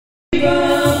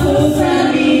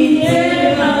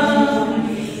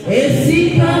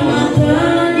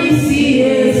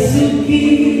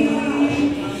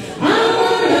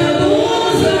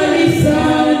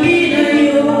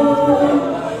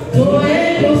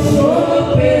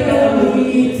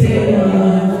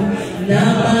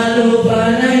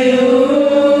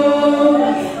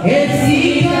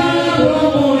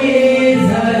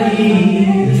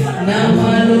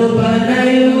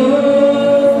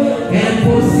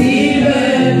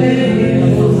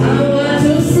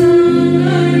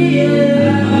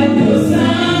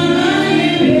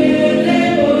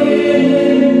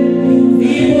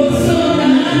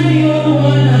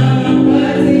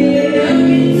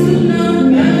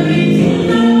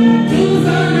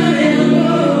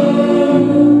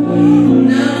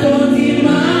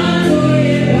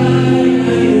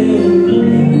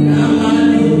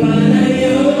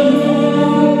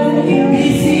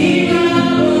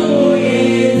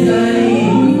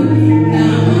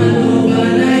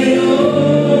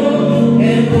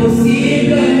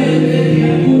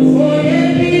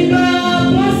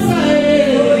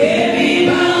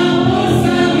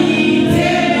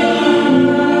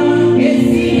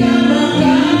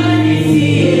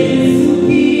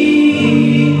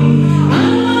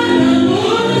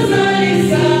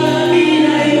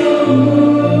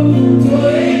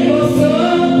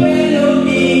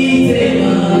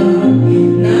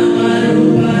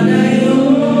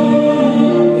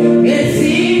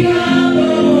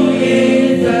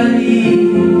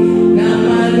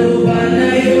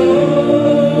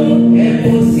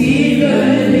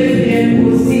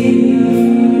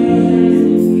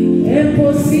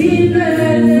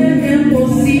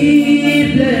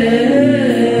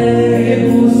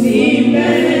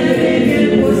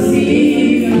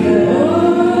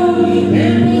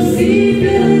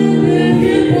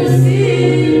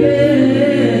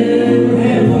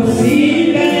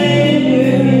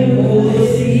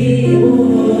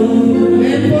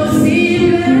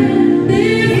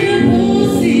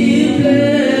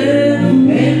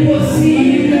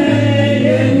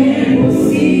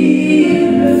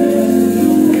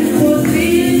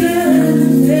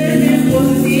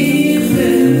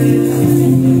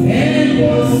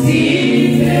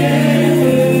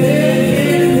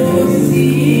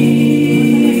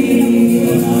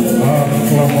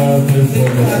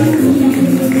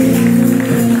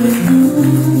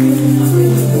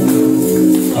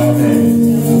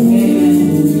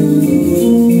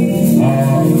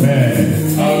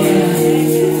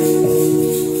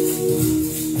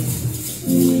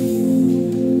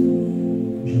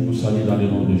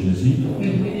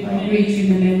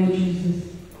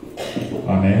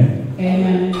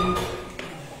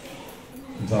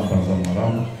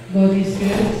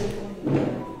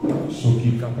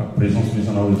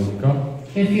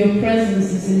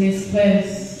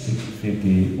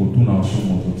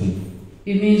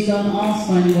It means don't ask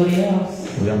for anybody else.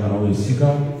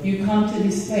 You come to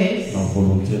this place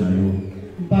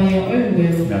by your own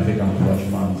will,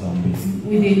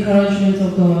 with the encouragement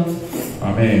of God.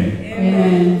 Amen.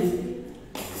 Amen.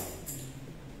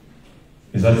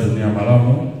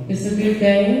 It's a good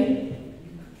day.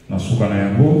 At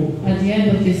the end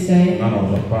of this day,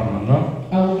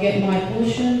 I will get my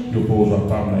portion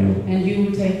and you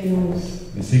will take yours.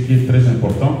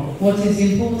 What is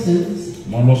important,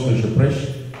 moi, lorsque je prêche,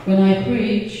 when I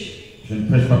preach, je ne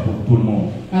prêche pas pour tout le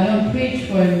monde. I don't preach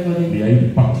for everybody. Mais il y a une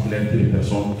particularité des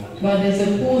personnes. But there's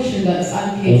a portion that's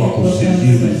allocated to a person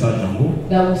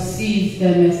that will seize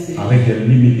their message. Avec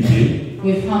l'humilité,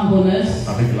 with humbleness,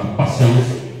 avec la patience,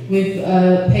 with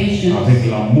patience, avec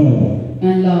l'amour,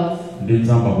 and love.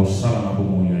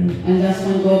 And that's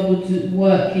when God would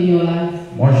work in your life.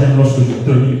 Moi, j'aime lorsque je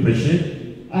termine de prêcher.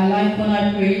 I like when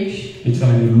I preach.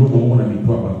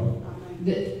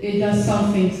 It does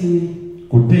something to me.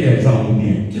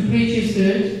 To preach is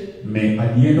good. Mais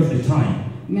at the end of the time,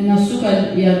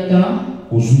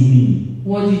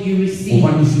 what did you receive?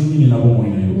 What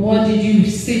did you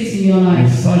sit in your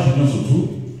life?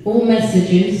 All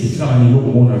messages.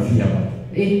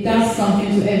 It does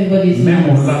something to everybody's life.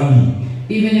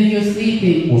 Even if you're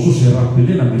sleeping,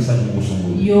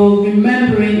 you're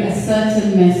remembering a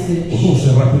certain message.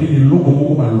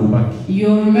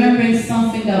 You're remembering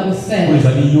something that was said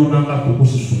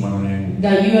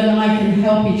that you and I can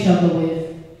help each other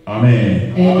with.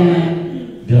 Amen. Amen.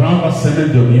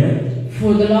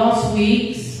 For the last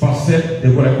weeks, Pastor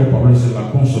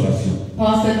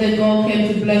Degol came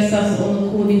to bless us on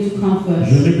according to comfort.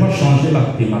 Je n'ai pas changé la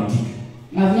thématique.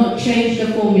 I've not changed the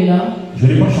formula. Je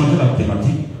n'ai pas changé la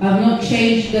thématique. I've not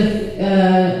changed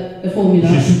the formula.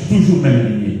 Je suis toujours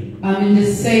même lié. I'm in the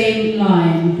same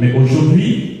line. Mais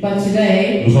aujourd'hui, But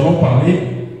today, nous allons parler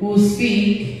we'll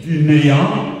speak du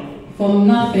néant from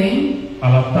nothing à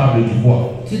la table du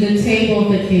roi. to the table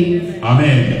of the king.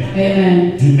 Amen.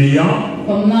 Amen. Du néant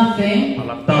From nothing à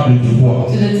la table du roi.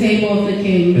 to the table of the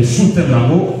king. Et sous-thème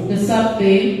là-haut, The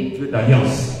subtheme Dieu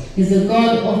d'alliance. is the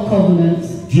God of covenant.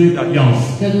 Dieu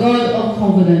d'alliance. The God of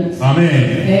covenant. Amen.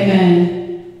 Amen.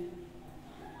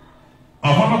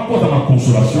 Avant la cause à ma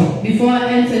consolation, Before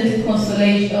I enter into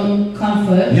consolation, il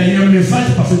comfort, y a eu un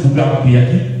message passé pour la prière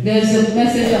there's a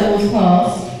message that was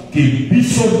passed qui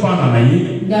bishop pas dans la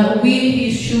that we,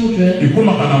 his children, et comme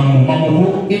à un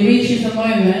moment it reaches a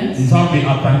moment nous avons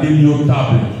attendu une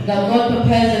table. that God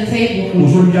prepares a table for you,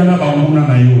 Aujourd'hui, il y a na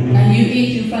yo. and you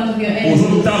eat in front of your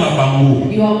Aujourd'hui, enemies. tala bango.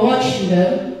 You are watching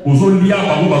them. Aujourd'hui, il y a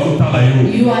bango bazo tala yo.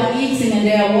 You are eating and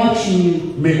they are watching you.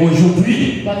 Mais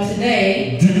aujourd'hui, But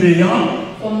today, du néant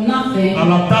from nothing à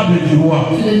la table du roi.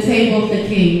 to the table of the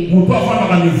king, Nous doit avoir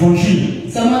dans l'évangile.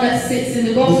 someone that sits in the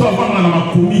Nous doit gospel, avoir dans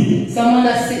la commis. someone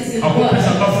that sits in the Après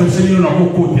ça, word, va faire Seigneur na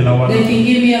côté là they can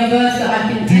give me a verse that I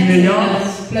can Du enter néant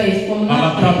this place from à la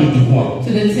table nothing du roi. to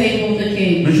the table of the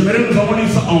king. Mais j'aimerais que nous avons lu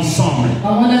ça ensemble. I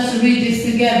want us to read this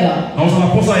together. Dans un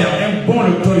apôtre, il y a un bon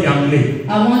lecteur anglais.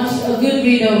 I want a good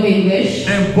reader of English,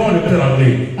 Un bon lecteur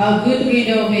anglais. a good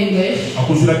reader of English. À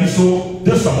cause de la vie sur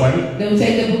 2 Samuel, They will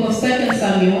take the book of 2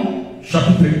 Samuel,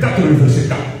 chapitre 4, verset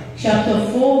 4. chapter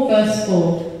 4, verse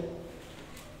 4.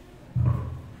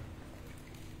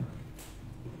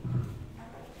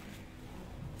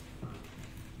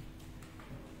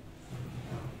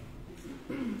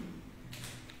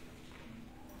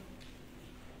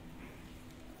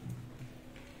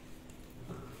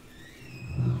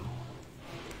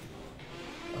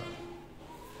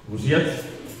 Vous y êtes?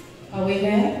 Are we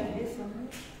there?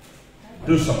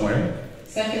 2 Samuel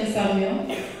 2 Samuel,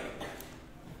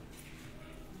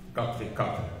 4 et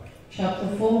 4. chapter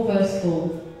 4, verse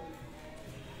 4.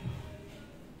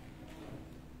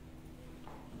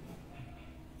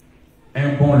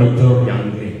 Un bon lecteur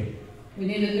anglais. We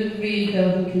need a good reader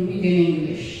who can read in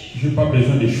English. Je n'ai pas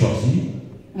besoin de choisir.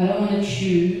 I don't want to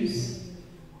choose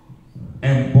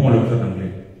Un bon lecteur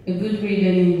anglais. a good reader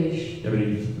in English.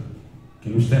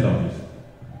 Can you stand on this?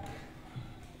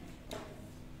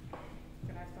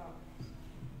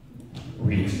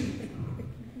 Oui.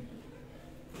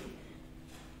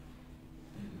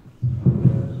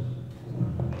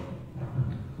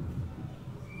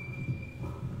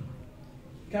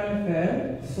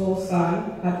 Jonathan, Saul's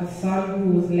son, had a son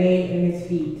who was lame in his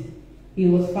feet. He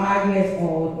was 5 years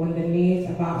old when the news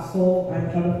about Saul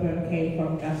and Jonathan came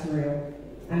from Jezreel,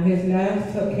 and his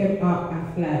nurse took him up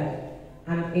and fled.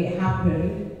 And it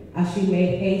happened, as she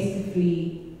made haste to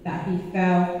flee, that he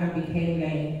fell and became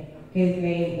lame. His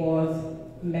name was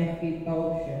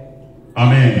Mephibosheth.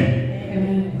 Amen.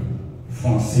 Amen.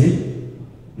 Français.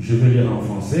 Je vais lire en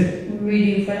français.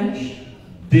 Read in French.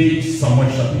 2 Samuel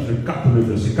chapitre 4,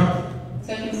 verset 4.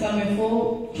 2 Samuel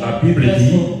 4, La Bible verse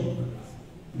dit, 4.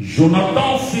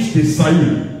 Jonathan, fils de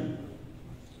Saül,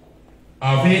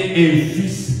 avait un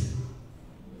fils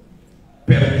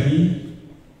perdu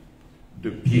de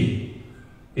pied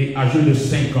et âgé de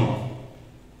 5 ans.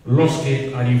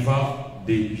 Lorsqu'arriva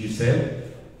de Gisèle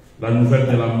la nouvelle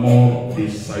de la mort de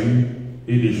Saül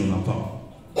et de Jonathan,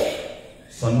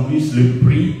 sa nourrice le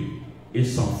prit et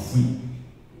s'enfuit.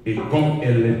 Et comme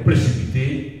elle est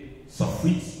précipitée, sa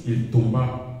fuite, il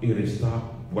tomba et resta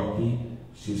boité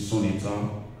sur son état.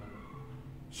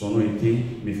 Son nom était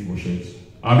Mephibosheth.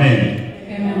 Amen.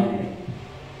 Amen.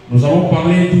 Nous allons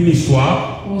parler d'une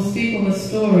histoire. We'll speak of a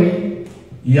story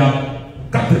Il y a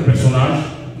 4 personnages.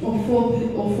 of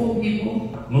four people.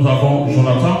 Nous avons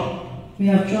Jonathan, We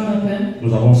have Jonathan,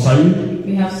 nous avons Saül,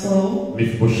 we have Saul,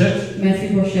 Mephibosheth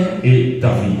Mephibosheth, et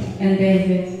David. and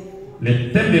David.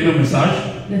 Le thème de nos messages,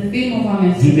 The theme of our du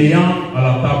message, néant à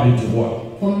la table du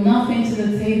roi. from nothing to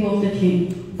the table of the king.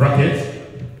 Bracket,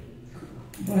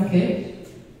 Bracket,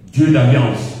 Dieu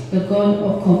d'alliance. the God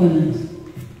of covenant.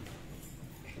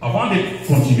 Avant de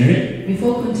continuer,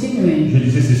 Before continuing, je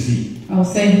disais ceci. I'll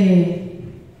say here,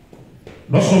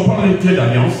 Lorsqu'on parle de Dieu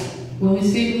d'alliance, when we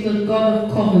speak of the God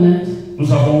of covenant,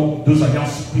 nous avons 2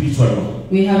 alliances spirituelles.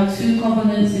 we have 2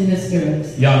 covenants in the spirit.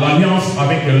 Il y a l'alliance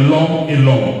avec l'homme et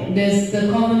l'homme. There's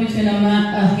the covenant between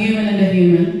a human and a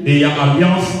human, Et il y a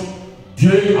l'alliance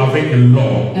Dieu avec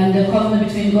l'homme. and the covenant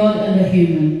between God and a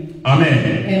human. Amen.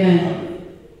 Amen.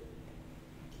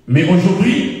 Mais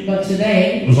aujourd'hui, But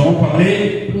today, nous allons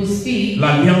parler we'll speak de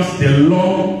l'alliance de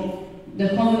l'homme. the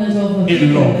covenant of a Et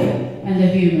human l'homme. and a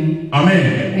human. Amen.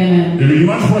 Amen. Et le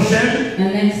dimanche prochain,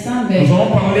 And next Sunday, nous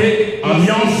allons parler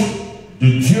alliance de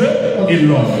Dieu et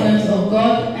l'homme. Of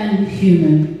God and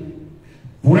human.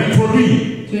 Pour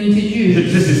introduire, to introduce, je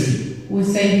disais ceci. We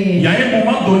say here, il y a un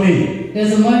moment donné,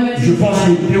 there's a moment je pense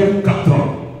que 2 ou 4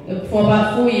 ans, for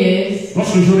about 4 years,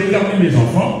 lorsque je regardais mes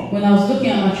enfants, when I was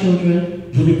looking at my children,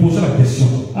 je me posais la question.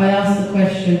 I asked the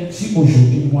question, si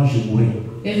aujourd'hui moi je mourais,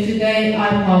 if today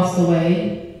I passed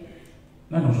away,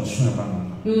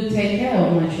 who would take care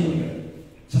of my children?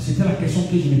 Ça c'était la question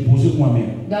que je me posais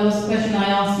moi-même. That was the question I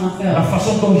asked myself. La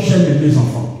façon dont j'aime mes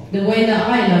enfants. The way that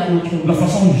I love my children. La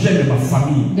façon dont j'aime ma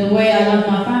famille. The way I love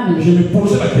my family. Je me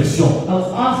posais la question. I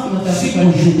was asking myself si the question.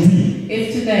 Aujourd'hui,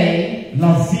 if today,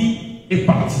 la vie est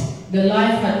partie. The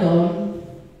life had gone.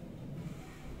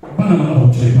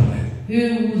 Who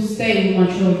will stay with my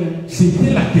children?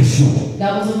 C'était la question.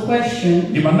 That was a question.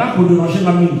 Et maintenant pour déranger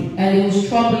la mine. And it was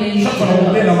troubling me.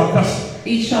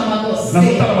 Each time I got sick, I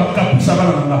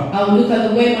would look at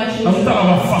the way my children,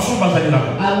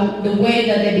 the way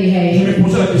that they behave. Je me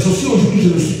posais la question, si aujourd'hui je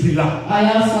ne suis plus là, I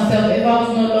asked myself, if I was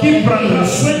no longer qui prendra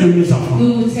soin de mes enfants? Who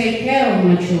would take care of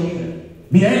my children?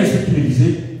 Mais il y a un esprit qui me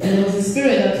disait, and it was the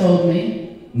spirit that told me,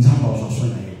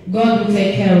 God will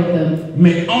take care of them.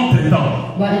 Mais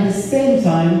entre-temps, but at the same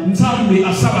time,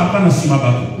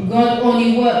 God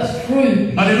only works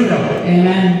through. Alléluia.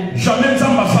 Amen. Jamais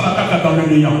dans le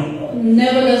néant.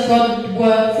 Never does God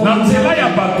work for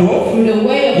through the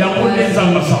way of God is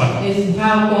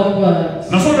how God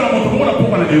works. I'm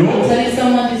telling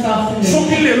someone this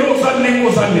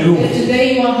afternoon, if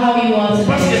today you are how you are today,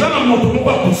 because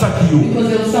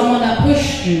there was someone that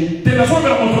pushed you. I'm telling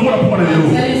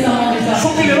someone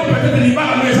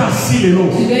this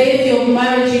afternoon, today if your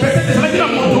marriage is maybe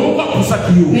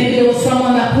there was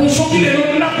someone that pushed you.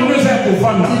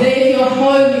 Today if your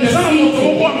home is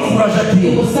seated,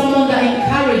 it was someone that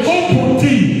encouraged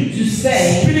you to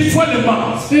say, spiritually,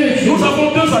 nous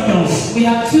avons 2 alliances. We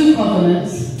have 2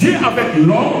 covenants. Dieu avec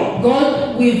l'homme,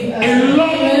 God with et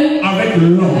l'homme avec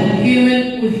l'homme. And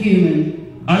human with human.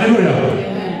 Alléluia.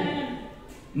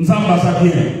 Nous avons ça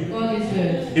bien. God is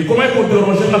good. Et comment il faut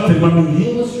déranger là tellement midi?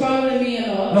 It was troubling me a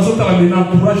lot. Nous sommes dans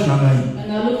l'entourage na ngai.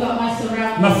 And I look at my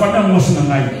surroundings. Na famille moi na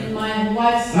ngai. In my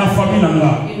wife's na famille na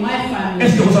ngai. In my family.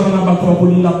 Est-ce que vous avez na bato ko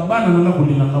linga bana na ko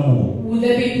linga mo? Will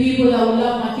there be people that will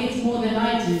love my kids more than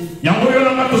I do? Yango yo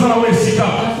na to sala we sika.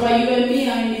 That's why you and me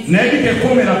are in this. Na ke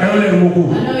kome na kayo le moko.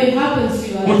 I know it happens to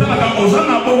you. Otala ka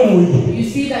ozana bomo. You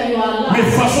see that you are loved. Mais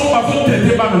façon ba ko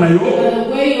traiter bana na yo. The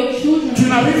way your children. Tu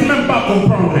n'arrives même pas à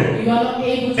comprendre. You are not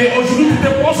able to. Et aujourd'hui tu te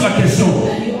poses la question.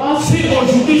 Si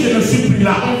aujourd'hui je ne suis plus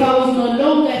là. If I was no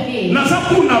longer here. Na sa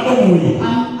ku na bomo.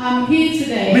 I'm here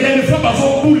today. Mais il y a une fois ba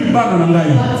so ku bana na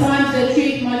ngai. At times they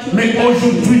treat my children. Mais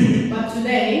aujourd'hui. But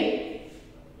today.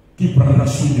 Qui prendra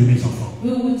soin de mes enfants? Who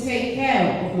will take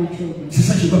care of my children? C'est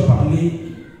ça que je veux parler.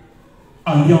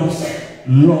 Alliance,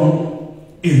 l'homme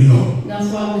et l'homme.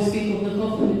 That's why we speak of the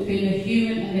covenant between a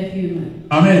human and a human.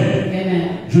 Amen. Amen.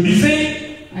 Je disais,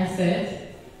 I said,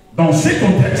 dans ces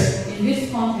contextes, in this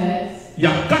context, il y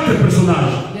a 4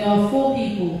 personnages. There are 4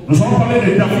 people. Nous allons parler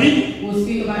de David. We'll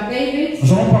speak about David.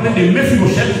 Nous allons parler de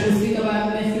Mephibosheth. We'll speak about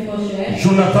Mephibosheth.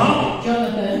 Jonathan.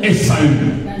 Et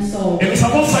Saül. And Saul. Et nous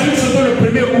savons Saül c'était le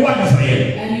premier roi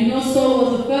d'Israël. And you know Saul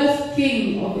was the first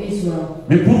king of Israel.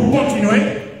 Mais pour continuer,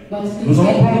 nous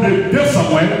allons prendre 2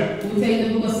 Samuel. We'll take the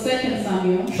book of 2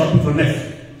 Samuel. Chapitre 9.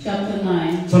 Chapter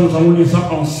 9. Ça nous allons lire ça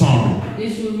ensemble.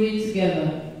 This we'll read together.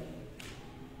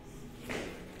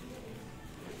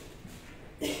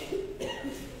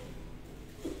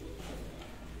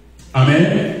 Amen.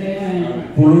 Amen.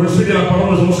 Pour le respect de la parole,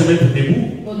 nous allons se mettre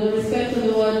debout. For the respect of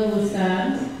the word, we'll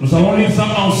stand. Nous allons lire ça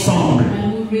ensemble.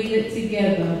 And we'll read it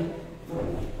together.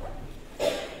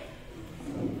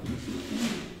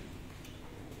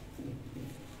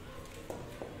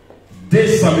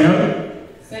 Samuel,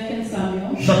 2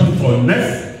 Samuel, chapitre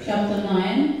 9. Chapter 9.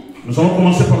 Nous allons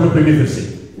commencer par le premier verset.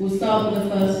 We'll start with the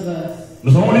first verse.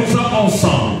 Nous allons lire ça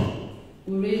ensemble.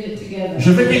 We'll read it together.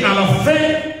 Je veux qu'à la fin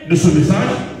de ce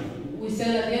message, we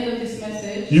said at the end of this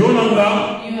message, you and I,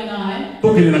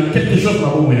 donc il y a quelque chose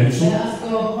là où let us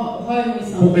go home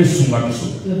with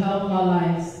something to help our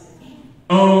lives.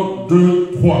 1,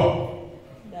 2, 3.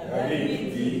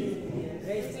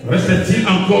 Reste-t-il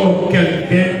encore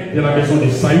quelqu'un de la maison de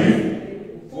Saül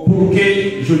pour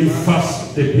que je lui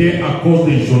fasse des biens à cause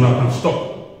de Jonathan? Stop.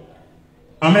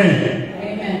 Amen.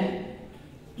 Amen.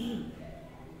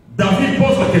 David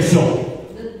pose la question.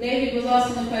 David was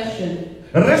asking a question.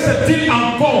 Reste-t-il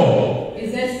encore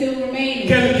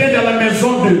quelqu'un de la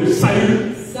maison de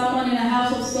Saül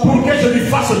pour que je lui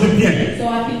fasse du bien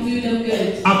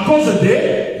à cause de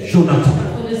Jonathan?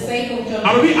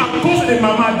 Alors oui, à cause de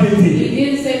maman Dédé,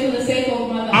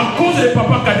 à cause de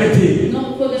papa Kadete,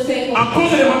 not for the sake of à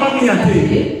cause de maman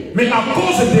Niate, mais à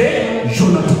cause de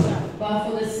Jonathan. but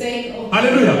for the sake of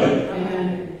Alléluia.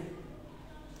 Amen.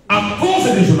 À cause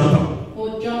de Jonathan.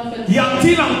 For Jonathan. Y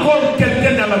a-t-il encore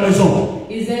quelqu'un dans la maison?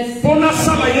 Is there Pour na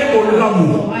salaye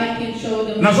olamu. so I can show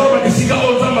them Nazora bisika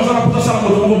olza mazana posa sala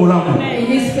motomo olamu. in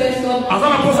his first God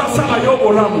Azana posa sala yo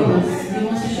olamu. he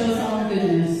wants to show someone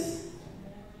goodness.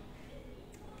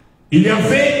 Il y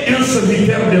avait un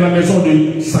serviteur de la maison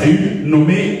de Saül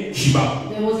nommé Chiba,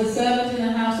 There was a servant in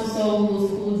the house of Saul who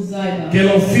was called Ziba. que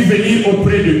l'on fit venir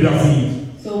auprès de David.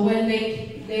 So when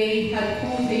they had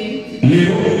called him to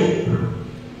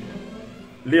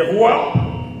Les rois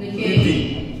the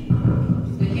dit,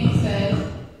 king said,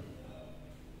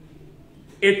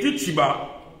 es-tu Chiba?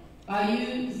 are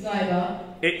you Ziba?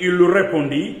 Et il lui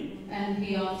répondit, And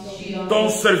he answered, she ton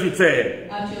answered, serviteur.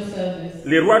 at your service.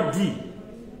 Les rois dit,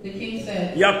 The king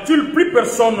said, y a-t-il plus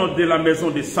personne de la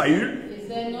maison de Saül is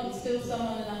there not still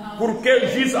someone in the house pour qu'elle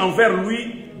juge envers lui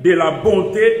de la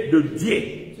bonté de Dieu?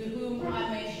 to whom I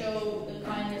may show the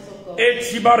kindness of God? Et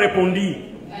Chiba répondit,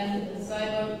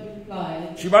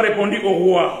 Ziba replied au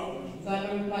roi,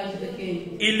 to the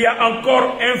king, il y a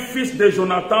encore un fils de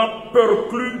Jonathan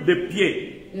perclus de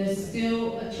pied. there's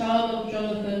still a child of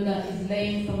Jonathan that is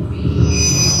lame from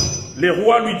feet. Le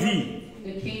roi lui dit,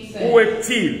 The king said, où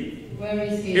est-il? where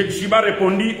is he? Et Chiba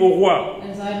répondit au roi,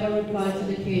 And Ziba replied to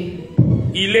the king,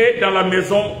 il est dans la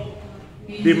maison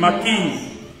he de is in the Maki, house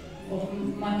of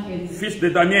Machir, fils de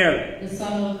Daniel, the son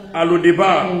of à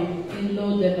Lodébar. in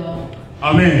Lodebar.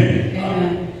 Amen.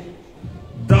 Amen.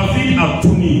 David a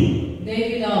tourné.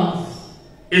 David asked,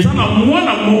 Et ça n'a moins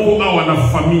à mon à la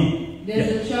famille. there's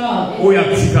a child Oh, ya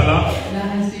tikala.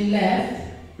 that has been left,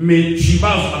 Mais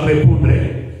Chiba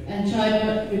répondrait. and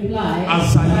Ziba replied,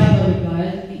 Asali. Ziba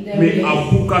replied, there Mais is, à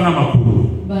Bukana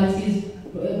Makuru. but he's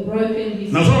broken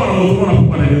his. Nazora na moto na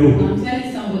Bukana lelo. I'm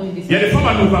telling somebody this. Il y a des femmes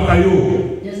à nous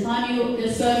bakayo. There's time they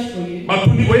search for you.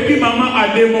 Batuni oyebi mama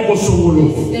ade moko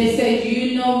songolo. They say, do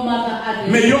you know Mother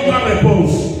Adam? Mais yoka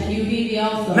réponse. And you hear the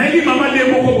answer. Na yebi mama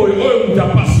de moko boy oyo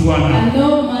mutapasi wana. I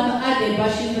know Mother Adam,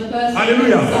 but she's the person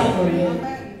Hallelujah. who's suffering.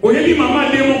 Oyebi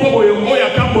mama de moko boy oyo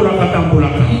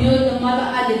atambolaka. You know the Mother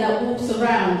Adam that walks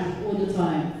around all the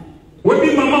time.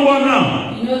 Oyebi mama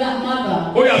wana. You know that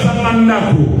mother Oyo asanga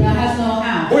ndako. that has no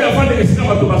house. Oyo afande esika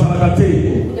bato basalaka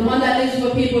te. The one that lives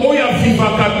for people. Oyo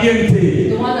avivaka bien te.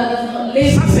 The one that does not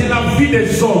live. Ça c'est la vie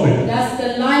des hommes. That's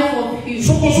the life of humans.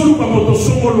 Soko soluka moto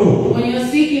songolo. When you're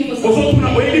seeking for Ozo tuna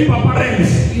something, oyebi papa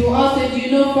Rhems. you ask them, do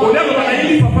you know Oya loba na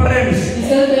yebi papa Rhems.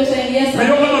 Instead of them saying yes, Na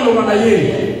yoka na loba na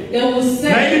ye. they will Na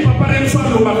say yebi papa Rhems wa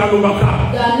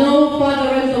lobaka. that no Father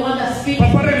Rhems, the one that speaks.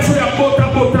 Papa Rhems ya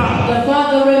bota. The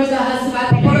Father Rhems that has had.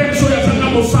 Papa Rhems ya sanga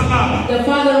mosala. The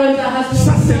Father Rhems that has.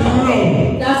 Ça c'est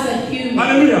l'homme. That's a human.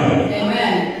 Alléluia.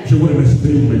 Amen. Je vous remercie.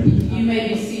 You may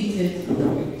be seated.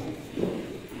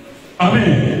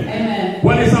 Amen. Amen.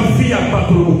 Wale zamfia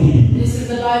patologi. This is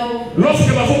the life of.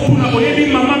 Lorsque bazokuna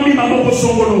oyebi mama mi mama ko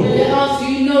songolo. When they ask, do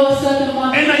you know a certain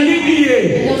one? Ena yingi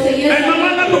ye. They'll say yes.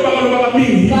 Mama na loba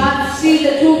mingi. But see,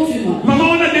 they talk too much. Mama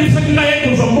wana demsakila ye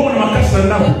kuzombo na makasi na The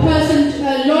ndako. person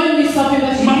loaned me something,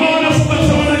 but she. Mama wana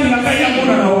sokasa wana ni nakaya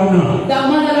mona na wana. That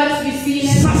mother likes to be seen.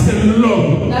 Ça c'est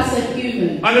l'homme. That's a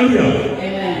human. Alléluia.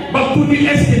 Amen. Bakuni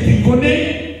est-ce que tu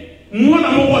connais mwana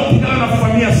moko atikala na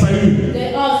famille ya Saül?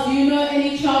 They ask, do you know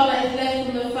any child that is left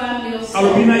from the family of Saul?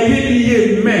 Alobina yebi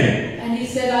ye mais And he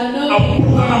said, I know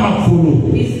apukana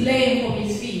makolo. he's lame from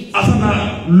his feet.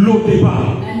 Asana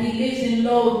lodeba. And he lives in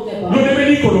Lodebar. Lodeba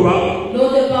ni koloba.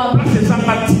 Lodebar, Place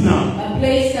ezanga tina. a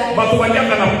place that Bato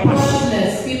baliaka na pasi.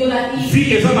 homeless, people that eat.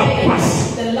 Vie eza na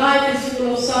pasi. The life is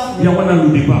full of suffering. Ya wana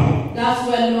lodeba. That's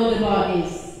where Lodebar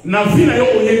is. Na vie na yo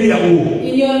oyebi yango.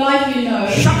 In your life, you know.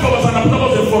 Chaque fois bazana puta ba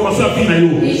information ya vie na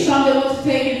yo. Each time they want to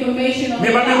take information on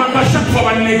Mais your bamemaka life, chaque fois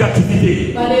ba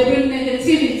négativité. but they bring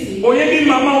negativity. Oyebi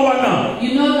mama wana.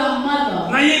 You know that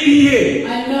mother. Na yebi ye.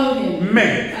 I know him.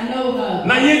 Mais I know her.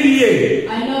 na yebi ye.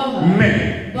 I know her.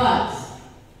 Mais But,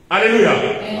 Alléluia.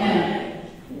 amen.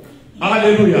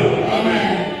 Alléluia.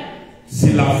 Amen.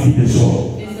 C'est la vie des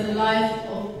hommes. It's the life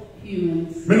of humans.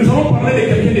 Mais nous allons parler de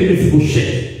quelqu'un de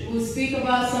Mephibosheth. We'll speak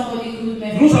about somebody who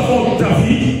may. Nous avons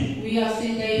David, We have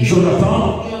seen David,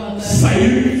 Jonathan,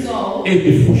 Saül Saul, et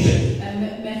Mephibosheth. and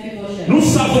Mephibosheth. Nous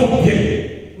savons bien,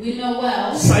 We know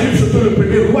well. Saül c'était le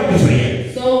premier roi d'Israël.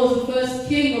 Saul was the first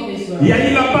king of Israel. Il y a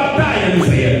eu la bataille en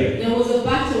Israël. There was a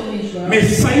battle in Israel. Mais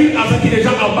Saül a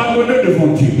déjà abandonné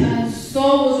devant Dieu. And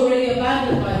Saul was already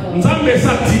abandoned by God. Nzambe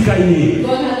satikaye.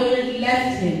 God had already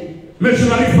left him. Mais je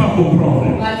n'arrive pas à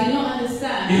comprendre. But I did not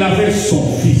understand. Il avait son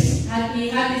fils. He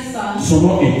had his son, Son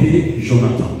nom était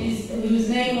Jonathan. whose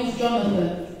name was Jonathan.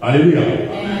 Alléluia.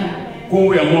 Amen. The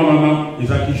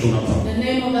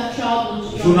name of that child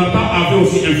was Jonathan avait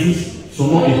aussi un fils. Son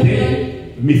nom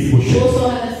était Mephibosheth. He also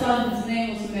had a son, his name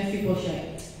was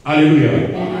Mephibosheth. Alléluia.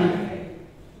 Amen.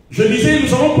 Je disais,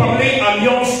 nous allons parler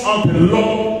alliance entre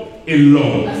l'homme et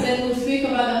l'homme. I said we'll speak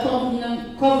about the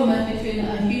covenant between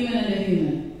a human and a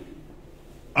human.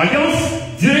 Alliance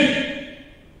Dieu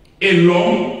et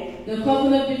l'homme. The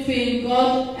covenant between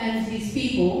God and his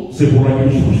people. C'est pour la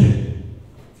dimanche prochain.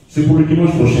 C'est pour le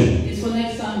dimanche prochain. It's for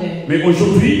next Sunday. Mais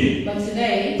aujourd'hui, but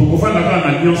today, pour faire la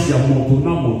alliance, il y a moto.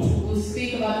 We'll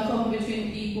speak about the covenant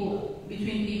between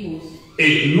peoples.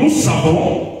 Et nous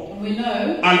savons, and we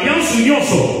know, alliance union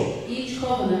each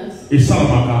covenant et ça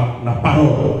la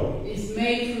parole. Is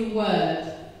made through word.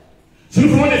 Si nous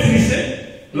voulons définir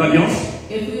l'alliance,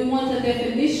 if we want a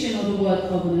definition of the word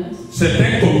covenant, c'est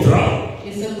un contrat.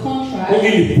 It's a contract, ou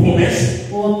une promesse,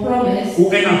 or a promise, ou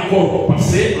un accord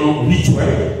passé en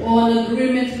rituel, or an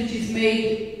agreement which is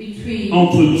made between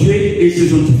entre Dieu et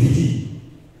ses individus.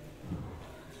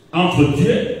 Entre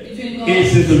Dieu et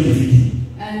ses individus.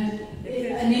 And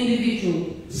an individual.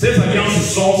 Ces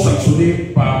alliances sont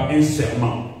sanctionnées par un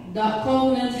serment. That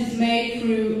covenant is made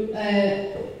through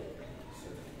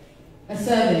a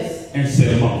service. Un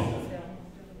serment.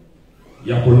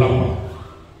 Yakolapa.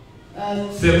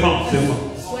 Serment.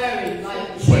 Swearing,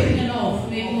 like making an oath.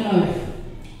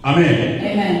 Amen.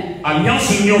 Amen.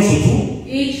 Alliance union surtout.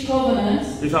 Each covenant.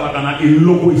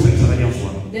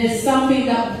 There's something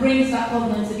that brings that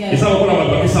covenant together.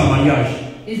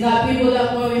 Is that people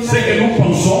that were in marriage,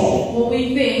 what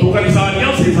we think,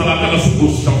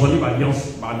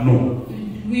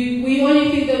 we only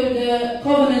think that the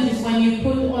covenant is when you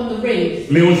put on the rings.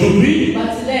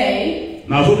 But today,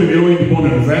 I'm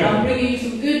bringing you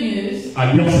some good news.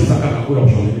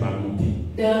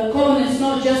 The covenant is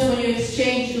not just when you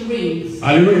exchange the rings.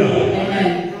 Alléluia.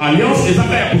 Amen.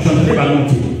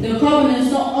 The covenant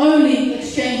is not only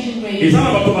exchanging rings. There's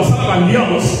others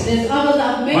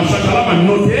that make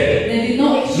they did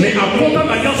not exchange rings,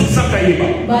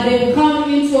 but they will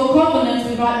come into a covenant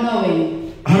without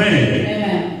knowing. Amen.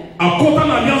 Amen.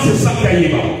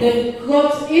 They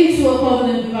got into a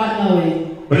covenant without knowing.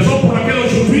 Raison pour laquelle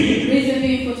aujourd'hui, reason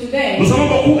being for today, nous allons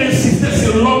beaucoup insister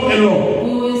sur l'homme et l'homme.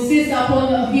 We will insist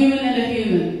upon a human and a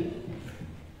human.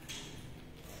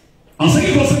 En ce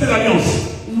qui concerne l'alliance,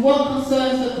 in what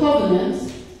concerns the covenant,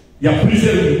 il y a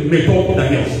plusieurs méthodes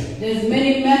d'alliance. There's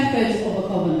many methods of a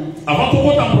covenant. Avant qu'on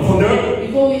rentre en profondeur,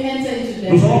 before we enter into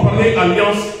them, nous allons parler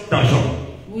alliance d'argent.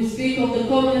 We speak of the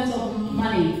covenant of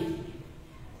money.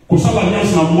 To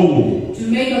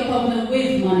make a covenant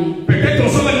with money.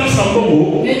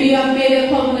 Maybe you have made a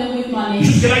covenant with money.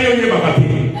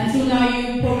 Until now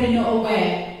you're probably not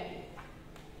aware.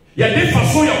 There's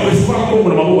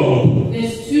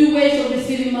two ways of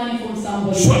receiving money from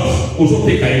somebody.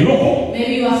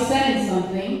 Maybe you are selling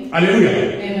something. Alléluia.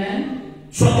 Amen.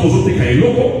 It's either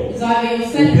you're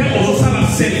selling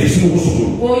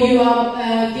or you are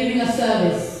giving a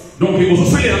service. Donc, you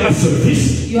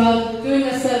are doing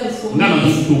a service for me, and I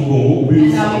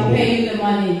will pay you the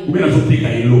money.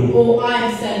 Or I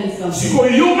am selling something. I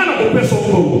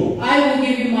will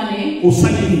give you money.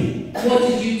 What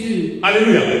did you do?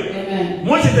 Alléluia. Amen.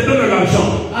 Moi, je te donne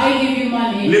l'argent. I give you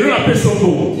money. Today I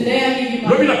give you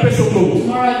money.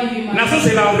 Tomorrow I give you money.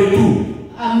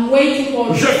 I'm waiting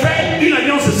for je fais une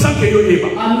alliance sans que yo yeba.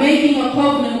 I'm making a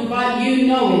covenant without you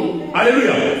knowing.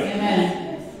 Alléluia. Amen.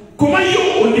 Comment yo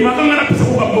ondimaka na pesa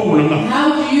ko mbongo nanga? How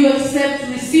do you accept to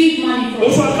receive money from me?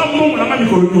 You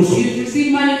receive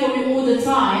money from me all the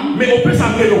time. Mais on peut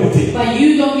s'engager au côté. But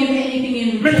you don't give anything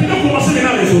in return. Maintenant commencer à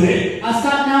raisonner. I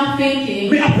start now thinking.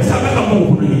 Mais après ça va comme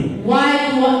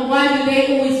why do they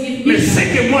always give me? Mais c'est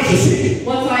que moi je sais.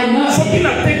 What I know. Ce qui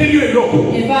n'a été lieu est loco.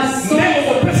 If I saw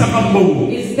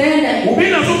it's then that. Ou bien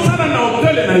nous sommes dans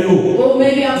hôtel na yo. Or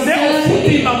maybe I'm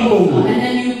serving and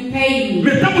then you pay me.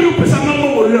 Mais tant que vous payez ça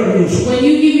when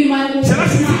you give me money,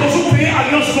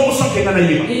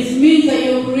 it means that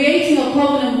you're creating a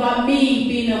covenant without me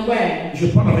being aware. Je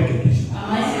parle avec quelqu'un.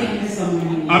 Am I speaking to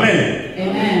someone? Amen.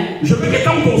 Amen. Je veux que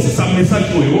quand on commence ce message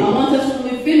pour vous, I want us when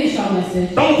we finish our message,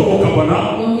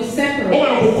 when we separate,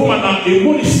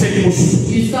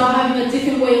 you start having a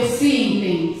different way of seeing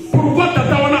things. Why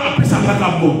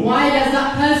does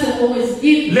that person always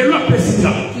give?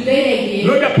 Today they give.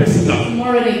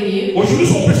 Tomorrow they give.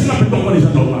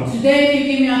 Today if you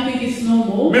give me, I think it's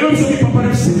normal. When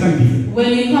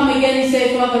you come again and say,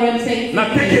 Father, I'm taking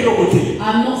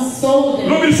I'm not sold it.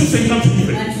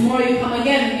 And tomorrow you come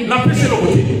again and give me,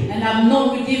 and I'm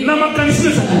not giving.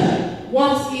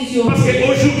 What is your Parce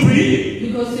qu'aujourd'hui,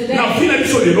 because today, la vie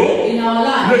de l'élo, in our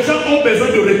life, les gens ont besoin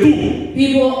de retour.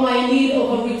 people are in need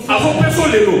of a return. Avant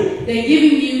personne l'élo. They're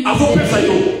giving you. Avant personne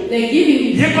l'élo. They're giving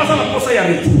you. Il y a pas ça la cosa y a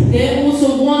retour. They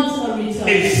also want a return.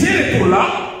 Et ces retours-là,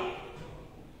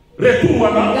 retour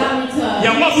voilà, il y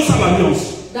a moi sous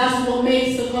l'alliance. That's what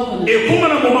makes the covenant. Et comme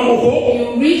à un moment moko,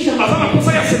 You reach a avant la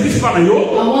cosa y a service par yo,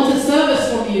 I want a service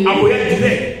from you. à voyer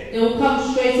direct. They will come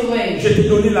straight away. Je t'ai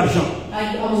donné l'argent.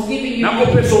 I was giving you N'a money.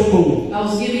 pas personne pour. I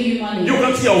was giving you money. Yo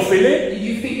quand il y a offert, Did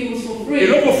you think it was for et free?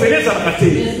 l'autre offert ça a raté.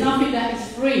 There's nothing that is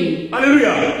free.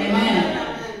 Alléluia. Amen.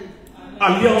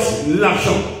 Alliance,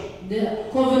 l'argent. The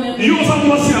covenant. Yo ça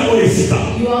moi si la oyesita.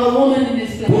 You are a woman in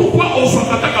this place. Pourquoi on soit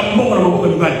attaqué à mort dans le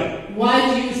monde? Why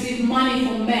do you receive money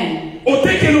from men? Au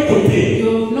quel côté?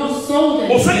 You have not sold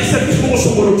Au it. sein du service pour son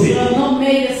volonté. You have not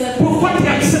made a certain. Pourquoi tu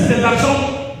acceptes l'argent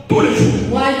tous les jours?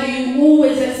 Why do you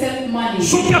always accept money?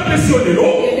 Ce qui apprécie au nélo,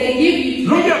 If they give you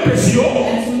l'homme qui apprécie,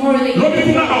 and tomorrow they l'homme give qui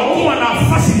you, n'a pas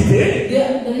facilité,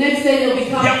 the next day they'll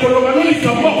become il y a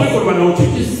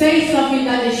to say something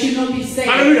that they should not be saying.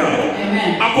 Alléluia.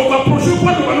 Amen.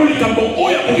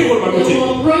 They They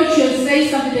will approach you and say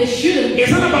something they shouldn't. Et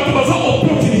ça n'a pas besoin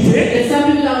d'opportunité. There's some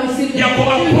people that receive Il y the a pour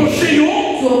opportunity approcher yo.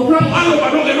 to approach Parce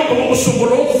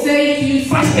say to you que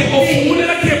au something fond de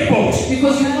la porte,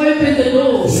 because you opened the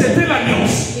door. c'était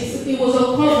l'alliance. It was a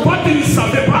covenant. Toi tu ne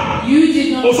savais pas. You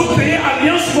did not. Aux autres pays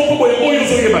alliance pour que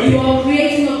You are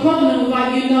creating a covenant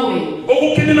without you knowing.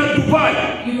 au Kenya Dubai.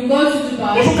 You will go to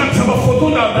Dubai. Aux autres ça va photo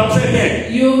dans un lien.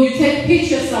 You take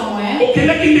pictures somewhere. Au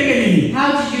Kenya qui n'est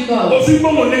How did you go? au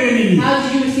Zimbabwe mon ennemi. How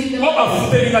did you receive the On va money?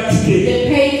 foutre les tickets. They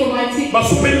paid for my ticket. Va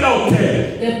souper là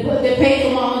hôtel. They paid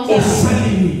for my Au hotel.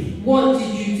 Salini. What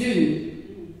did you do?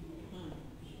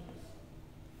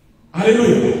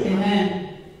 Alléluia. Amen.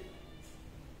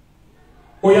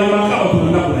 Au Yamaka au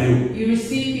Tunda pour yo. You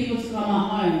receive people to come at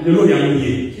home. Le lo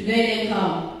yamiye. Today they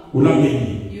come. Au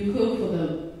lambeli. You cook for them.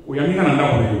 Au yamika na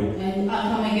ndako na yo. And I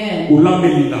come again. Au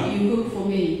lambeli là. You cook for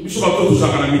me. Biso ba to za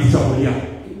kana mitisa bolia.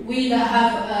 We that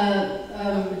have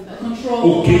control.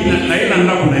 Au Kenya na ina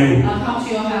ndako na yo. I'll come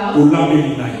to your house. Au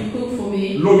lambeli là. You cook for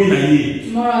me. Lobi na ye.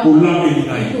 Tomorrow Au lambeli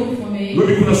là. you cook for me.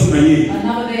 Lobi kuna suna ye.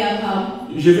 Another day I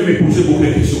come. Je vais me poser beaucoup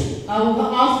de questions. I will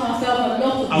ask myself a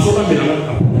lot of Azoba questions.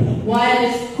 belanga. Why are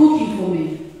they cooking for me?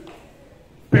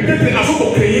 Peut-être azo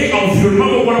ko créer un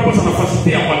environnement où on a pas sa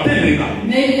facilité à atteindre là.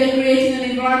 Maybe they're creating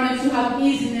an environment to have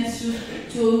easiness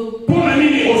to Pour la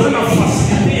nini on a la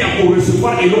facilité à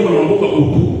recevoir et l'on va l'envoyer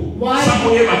autour. Why? Ça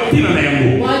qu'on y va tina na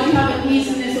yango. Why do you have an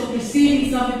easiness of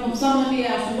receiving something from somebody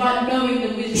else without knowing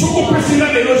the wisdom? Soko président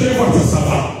de l'eau je vois ça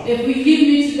va. If we give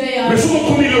me today, Mais soko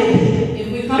comme il est. if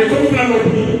we come Les comme il a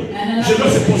and je dois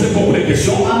se poser beaucoup de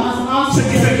questions. I must ask Ce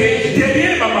qui fait que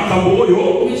derrière ma makambo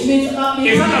yo, which means up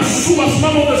et ça na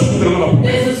soubassement de ce que nous avons.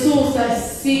 there's a source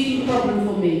that's seeking problem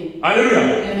for me. Alléluia.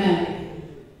 Amen.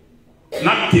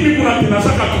 Na kimi kuna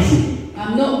tinasaka toujours.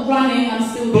 I'm not running, I'm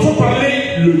still Nous allons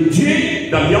parler le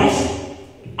Dieu d'alliance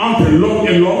entre l'homme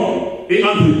et l'homme et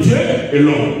entre Dieu et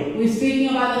l'homme. We're speaking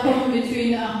about the problem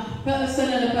between a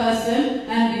person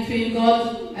and between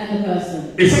God and the person.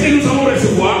 Et ce que nous allons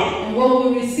recevoir, And what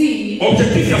we receive,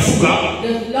 objectif Yasuga,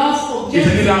 the last c'est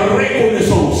objective la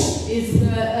reconnaissance. is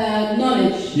the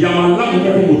knowledge. Yamala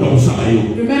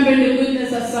Mutamutayo. Remembering the goodness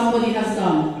that somebody has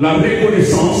done. La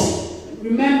reconnaissance.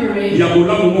 Remembering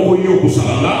Yabola Mumoyo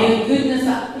Kusala. the goodness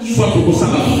that you Soit did pour to ça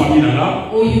la me, famille là.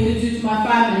 or you could do to my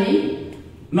family.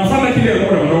 Na fama qui est là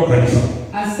pour ça.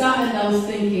 I sat and I was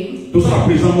thinking, Tout ça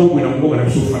présent au bout d'un moment dans le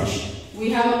suffrage.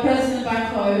 we have a president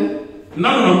back home. Non,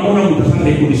 non, on a une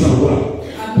reconnaissance là.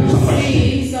 I'm not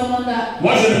seeing someone that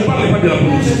Moi, je ne parle pas de la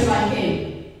politique. remembers like him.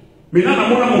 Maintenant,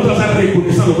 on a une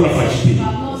reconnaissance de la fragilité.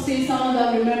 I'm not seeing someone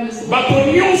that remembers the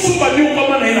Batonio suba ni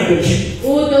kama na ina Belgique.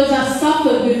 all those that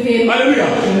suffered with him. Alléluia.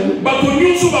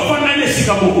 Batonio suba fana ne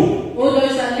sikamoko. All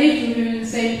those that lived with him in the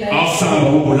same place. Asa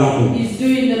ba ko lako. He's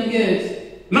doing them good.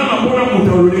 Na na bona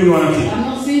mutalo ni wanati. I'm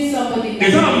not seeing somebody.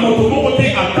 Eza na moto moko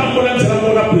te atambola nzela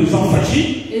mona président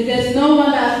fachi. If there's no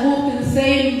one that has walked in the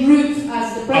same route as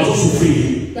the Azo president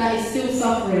souffrir. that is still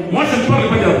suffering. Moi, je ne parle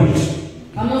pas de la politique.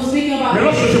 I'm not speaking about Mais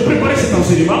lorsque je préparais cet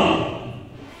enseignement,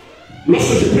 when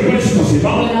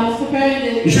I was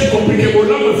preparing j'ai compris que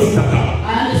Bolamo futaka.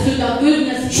 I understood that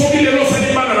goodness. So qu'il est là, ça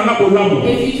n'est pas dans la Bolamo.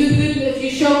 If you do good, if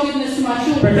you show goodness to my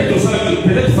children, Peut-être ça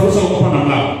va comprendre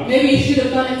là. maybe you should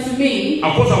have done it to me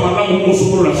À cause de Malamo, on se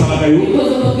prend la salade yo.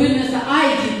 because of the goodness that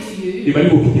I did to you. Il va dire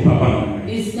que papa.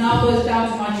 It now goes down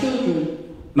to my children.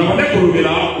 Dans ma tête,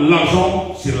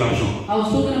 l'argent, c'est l'argent. I was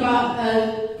talking about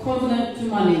a covenant to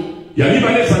money. Il y a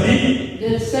l'Ibanais, ça dit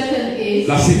The second is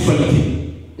la sexualité.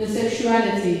 The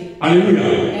sexuality. Alléluia.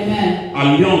 Amen.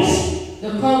 Alliance.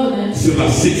 The covenant. Sur la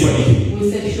sexualité.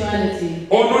 With sexuality.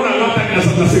 Oh non, la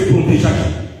se protéger.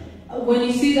 When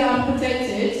you see that I'm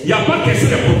protected, il n'y a pas de question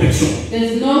de protection.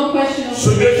 There's no question of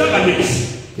c'est déjà la rixe.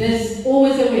 There's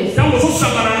always a risk. Quand when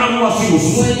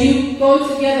you go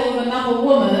together with another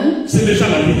woman, c'est déjà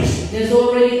la rixe. There's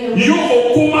already a risk.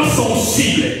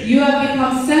 You have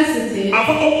become sensitive.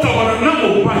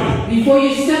 Before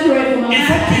you separate from a man,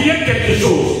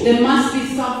 there must be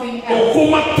something else.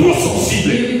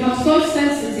 You become so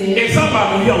sensitive. It's a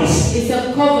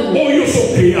covenant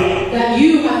that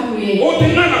you have created.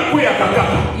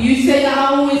 You say that I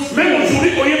always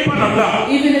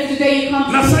even if today you come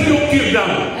to me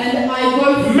and I go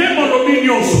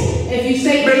if you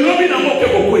say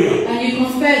and you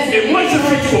confess that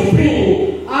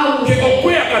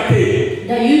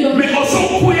you don't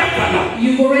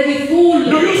you've already fallen.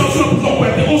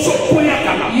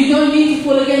 You don't need to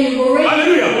fall again, you've already fallen.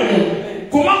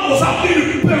 How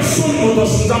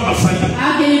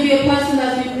can you be a person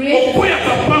that's been created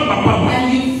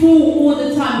and you fool all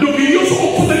the time?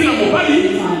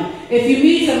 If you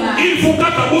meet a man, you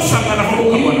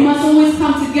must always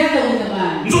come together with a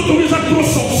man.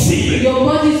 Your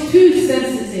body is too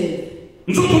sensitive.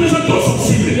 Your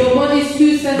body is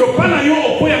too sensitive.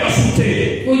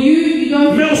 For you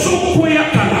don't.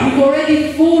 You've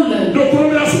already fallen.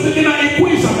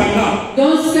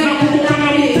 Don't say that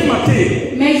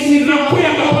makes me feel I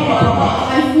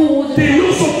fall.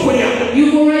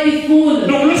 You've already fallen.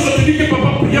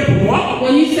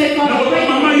 When you say God, I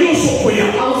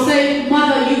will say,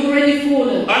 Mother, you've already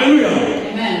fallen. Hallelujah.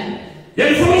 Amen. Il y a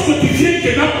une fois que tu viens que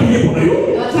là prier pour eux.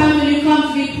 The time when you come to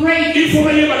be prayed, il faut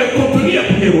aller le contenu à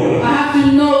prier pour eux. I have to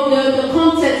know the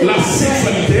context. La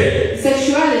sexualité.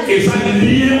 Sexuality. Et ça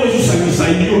lié aux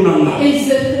It's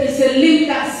a link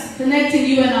that's connecting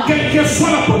you and I. Quelle que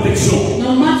soit la protection.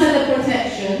 No matter the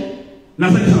protection.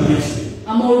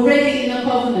 I'm already in a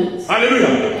covenant. Hallelujah.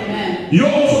 Amen. You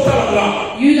also tell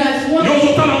Allah. You guys watch. You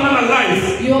also tell Allah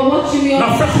live. You are watching me on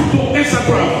Facebook,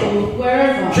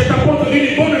 wherever. Je t'apporte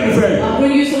une bonne nouvelle. I'll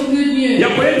bring you some good news. Il y a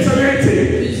moyen de to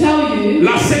tell you.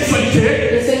 La sexualité.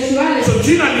 The sexuality. C'est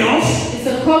une alliance. It's a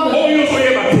covenant.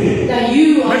 That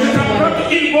you are. Mais je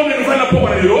t'apporte une bonne nouvelle pour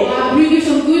eux. I'll bring you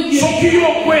some good news.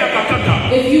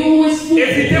 If you always fall,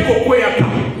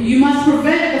 you must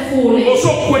prevent the falling.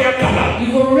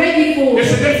 You've already fallen.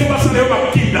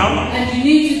 And you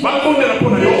need to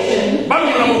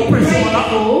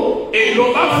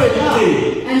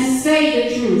and say the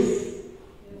truth.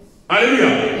 Alléluia.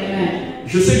 Amen.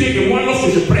 Je sais bien que moi, lorsque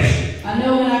je prêche, I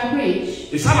know when I preach,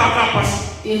 et ça va passer.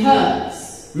 It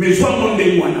hurts. Mais soit mon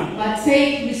démoine. But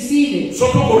receive it. If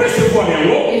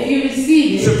you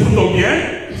receive it, c'est pour ton bien.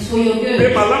 It's for your good.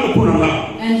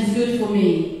 And it's good for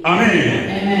me. Amen.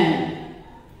 Amen.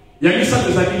 Il y a ça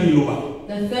des amis.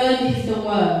 The third is the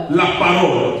word. La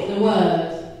parole. The word.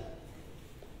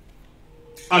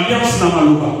 Alliance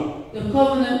namaluba. The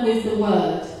covenant with the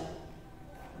word.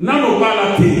 You're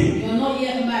not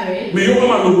yet married. But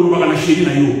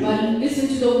listen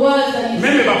to the words that you say.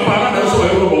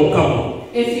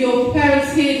 If your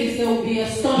parents hear this, they will be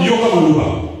astonished.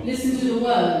 Listen to the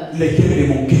word.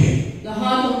 The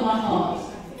heart of my heart.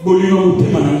 The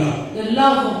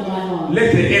love of my heart.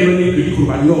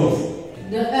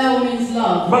 The L means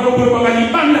love. The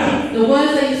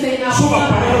words that you say now,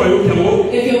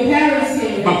 if your parents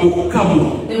hear it,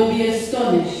 they will be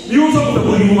astonished. You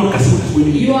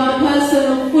are a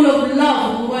person full of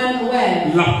love who weren't aware.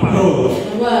 The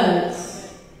words.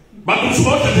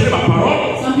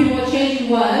 Some people are changing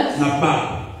words.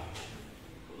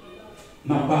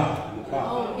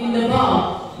 In the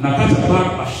bar. They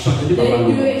do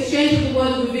exchange the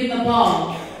words within the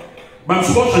bar.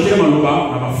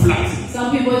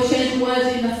 Some people exchange words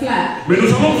in the flat. You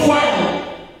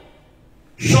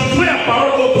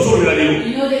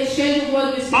know the exchange of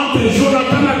words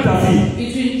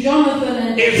between Jonathan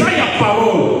and David.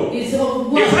 It's a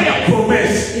word.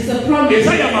 It's a promise.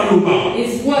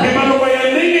 It's word.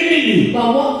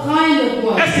 But what kind of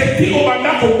word?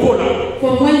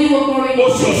 From when you were growing up,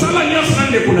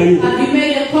 have you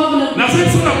made a covenant telling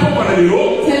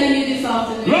you this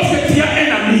afternoon?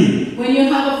 When you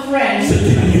have a friend, it's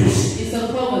a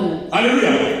covenant.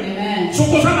 Hallelujah. Amen. If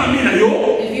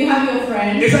you have your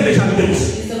friend, it's a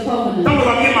covenant.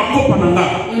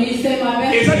 When you say my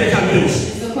best friend,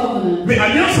 it's a covenant.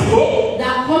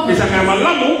 That covenant,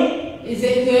 is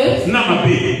it good?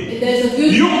 There's a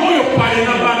good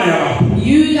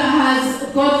you that has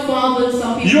godfather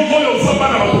some people.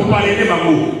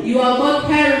 You are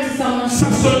godparent to someone.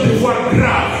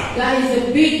 That is a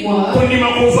big word. To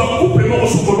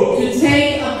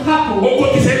take a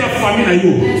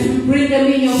bring them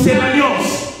in your c'est family.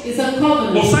 l'alliance. It's a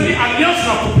covenant. On s'est dit alliance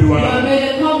na couple You wala. have made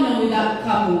a covenant with that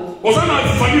couple. On s'en a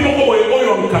famille moko boye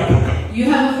oyo mkataka. You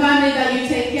have a family that you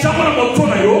take care Chakona of. moto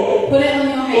na yo. Put it on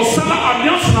your head. On s'en a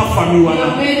alliance na famille You have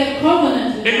wala. made a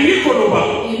covenant with Et ni koloba.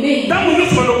 It means Tango yo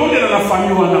sono bonde na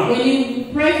famille wala. when you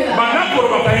pray for that, Bana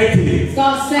koloba kaete.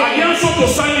 start saying Alliance to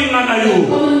sali na the yo.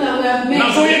 covenant that we have made. Na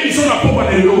so ye biso na poba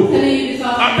na yo. Telling you this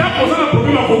Ata afternoon. poza na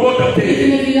problème ko bota Even te.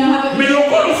 if you don't have a Mais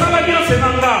lokolo sala alliance na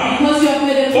nga. because you have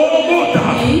made a Oh, covenant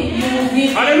God. with me, you will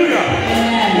give. Alléluia.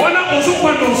 Amen. Wana ozo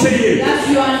kwa ndonseye. That's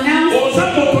your announcement. Oza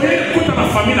moto ye kuta na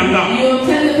famille na nga. You will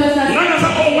tell the person, Nana za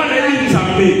ko wana ye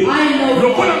nzambe. I know.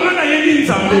 Lokola ngana ye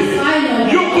nzambe. I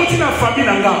know. Yo koti na famille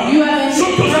na nga. You have So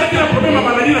to zala kila problème na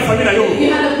maladie na famille na yo. you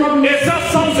had a problem with Et ça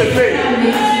sans effet.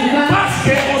 family. Parce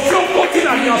que on se koti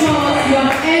na alliance. Because you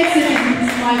have entered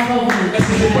into my covenant. Est-ce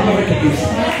que je parle avec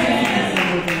quelqu'un?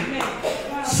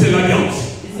 C'est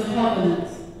l'alliance. It's a covenant.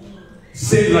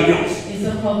 C'est l'alliance. It's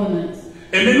a covenant.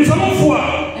 Et mais nous allons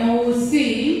voir And we will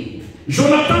see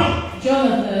Jonathan,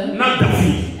 Jonathan na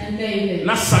David, and David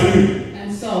na Saül,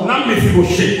 and Saul na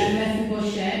Mephibosheth. and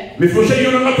Mephibosheth. Mephibosheth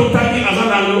yo na totali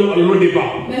azana lo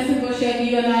débat. Mephibosheth,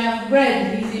 you and I have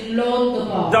read, he's in Lord the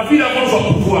Bar. David avant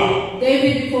son pouvoir.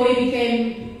 David, before he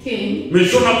became king, Mais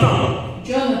Jonathan,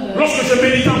 Jonathan, lorsque je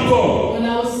médite encore, when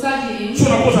I was studying, sur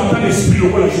la cause attend l'esprit le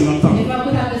roi Jonathan. if I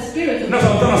could have the spirit of Na God,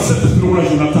 j'entends la sainte esprit le roi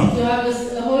Jonathan. to have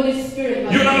the Holy Spirit,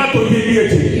 Yo na like to yeli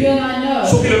you and I know,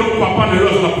 so qu'il est donc papa ne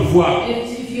leur na pouvoir.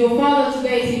 if your father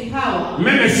today is in power,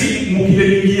 Même si mukile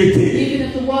lingi était even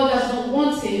if the world does not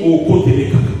want him, au côté des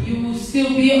kaka. you will still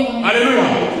be on the Alléluia.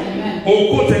 side. Amen.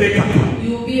 Au côté des kaka.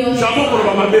 You will be on the Jamais pour le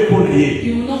side. maman pour lier.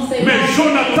 You will not say Mais no.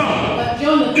 Jonathan, But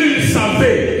Jonathan, il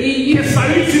savait he que knew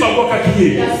Saül si va voir qui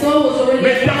est. that Saul was already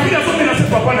Mais David a sauté dans ce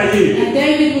papa na yé. and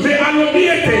David was Mais à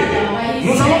l'objet était,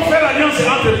 nous allons faire l'alliance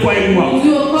entre toi et moi.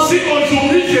 Si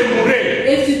aujourd'hui je mourrais,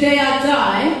 if today I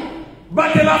die,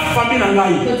 battez la famille na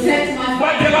ngai. protect my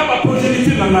Battez family, la ma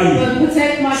progéniture na ngai. but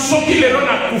protect my Ce qui les rend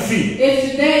à Koufi,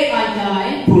 if today I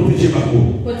die, protégez ma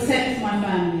peau. protect my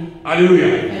family. Alléluia.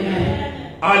 Amen.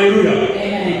 Alléluia.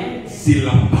 Amen. C'est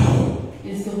la parole.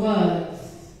 It's the words.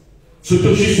 Ce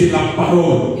que je c'est la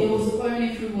parole. It was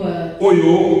only through words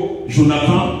Oyo,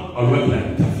 Jonathan, alors la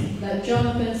David. that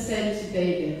Jonathan said to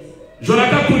David.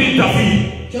 Jonathan tout dit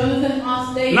David. Jonathan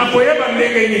asked David, Na koyeba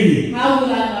ndenge nini. how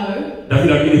will I know?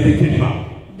 David a dit ne t'inquiète pas.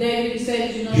 David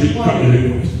said, do not Je parle worry. de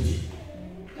promesse.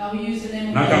 I will use the name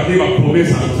of Na God. kapte ma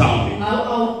promesse en nzambe.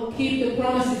 I'll keep the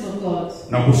promises of God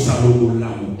Na kusalo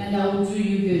bolamu. and I will do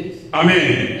you good. Amen.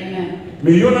 Amen.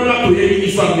 Mais yo na la toyebi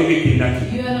histoire ndenge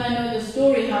kendaki. You and I know the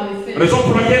story how it finished. Raison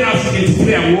pour laquelle on a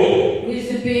intitulé en haut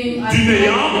Reason being, I Du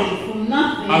néant from à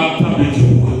nothing la table du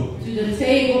roi. to the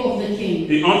table of the king.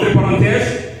 Et entre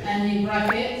parenthèses, And in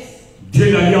brackets,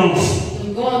 Dieu l'alliance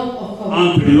the God of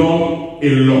covenant entre l'homme et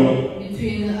l'homme.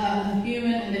 between a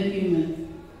human and a human.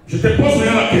 Je te pose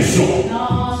maintenant la question. Now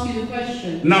I'll ask you the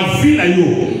question. Na vie na yo,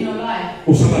 In your life,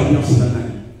 au sein de l'alliance na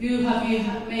nani? who have you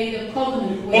made a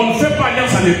covenant On ne with? fait pas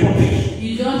alliance à n'importe qui.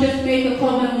 You don't just make a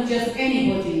covenant with just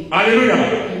anybody. Alléluia.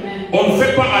 Amen. On ne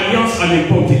fait pas alliance à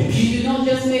n'importe qui. You do not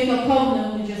just make a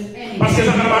covenant with just Parce que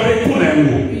anybody. ça n'a pas de tout na yo.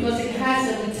 Because it has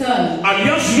a return.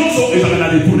 Alliance non so eza na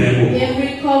de tout na yo.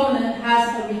 Every covenant has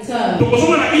a return. Donc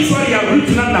on a histoire ya Ruth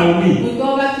na Naomi. We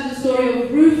go back to the story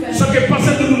of Ruth and Ce que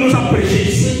pasteur nous a prêché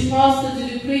ici. which pastor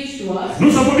did you preach to us?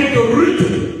 Nous savons bien que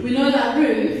Ruth We know that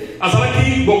Ruth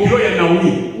azalaki bokilo ya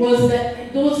Naomi. was the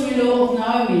daughter-in-law of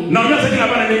Naomi. Naomi azalaki na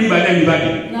bana nini bali ya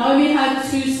mibali. Naomi had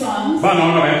two sons Bana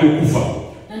wana bayaki okufa.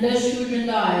 and their children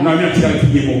died. Naomi atikaki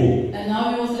ye moko. And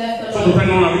Naomi was left So alone.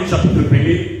 totali na Ruth chapitre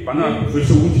 1er pendant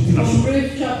verset 8 tina From so.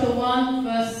 Ruth chapter 1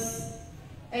 verse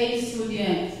 8 through the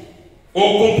end.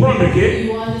 On comprendre que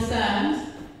You understand?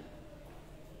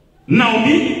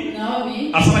 Naomi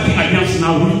Naomi asalaki alliance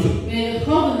na Ruth. made a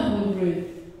covenant with Ruth.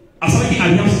 Asalaki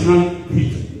alliance na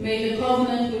Ruth Made a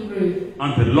covenant with Ruth,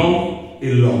 entre l'homme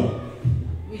et l'homme.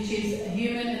 which is a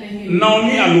human and a human.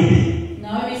 Naomi alobi.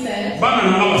 Naomi said,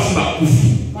 Bana na basi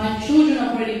bakufi. my children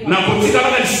are already Na gone. kotika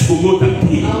na disikogo I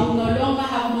tapi. will no longer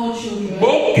have more children.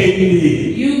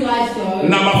 Okende You guys go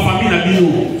na ba famille na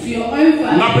bino. to your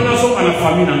own Na family pena so na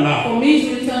famille na nga. for me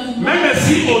to return to my Même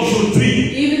si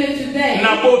aujourd'hui even if today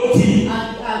na boti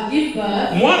I give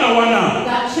birth, mwana wana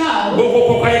that child,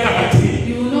 boko kokaye kakati.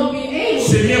 you will not be able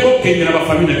C'est to. mieux okende na ba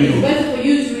famille na It's bino. better for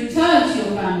you to return to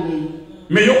your family.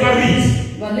 Mais yo karit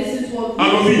But listen to what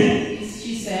Alobi.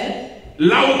 she said.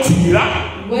 là où tu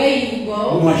iras, Where you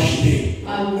go, moi j'irai.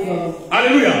 I will go.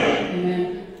 Alléluia. Amen.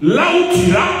 Là où tu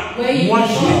iras, Where you moi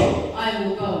j'irai. go, I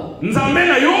will go. Nzambe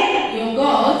na yo Your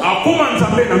God akoma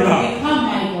nzambe na nga. will become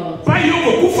my God. Pa epai yo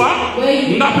kokufa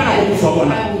nga pe na kokufa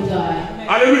wana.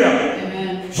 Alléluia.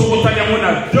 Sokotanya mona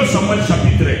 2 Samuel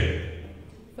chapitre.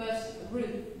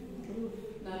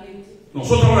 Non,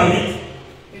 soit on a lu.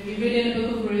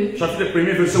 Chapitre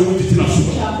 1er verset 8 na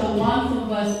suka. Chapter 1 from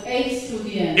verse 8 to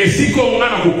the end. Et si ko nga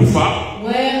na kokufa,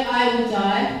 where I will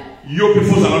die, yo pe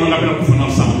faut ça nga pe na kokufa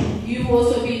ensemble. you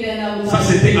also be there. That Ça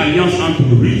c'était alliance entre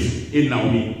Ruth et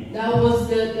Naomi. That was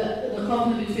the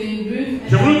covenant between Ruth and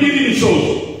Je veux dire une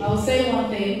chose. I will say one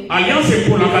thing. Alliance est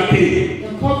pour la gâter.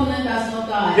 The covenant does not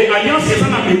die. Et alliance c'est ça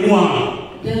la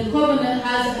mémoire. The covenant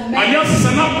has a memory. Alliance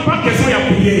ça n'a pas question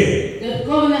de prière. The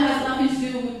covenant has nothing to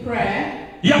do with prayer.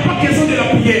 Il n'y a pas question de la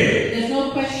prière. There's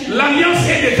no question. L'alliance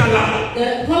est déjà là.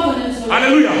 The covenant is already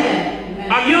Alléluia. there.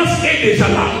 Alliance est déjà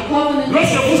là.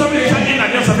 Lorsque vous avez déjà une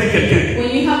alliance avec quelqu'un,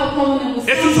 when you have a covenant with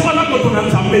et tu seras là quand on a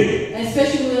ensemble.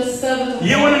 especially with a servant of Il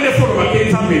y a un effort de la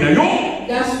ensemble.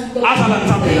 that's the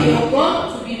you're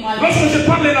going to be my Lorsque je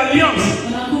parle de l'alliance,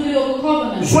 when I'm talking of a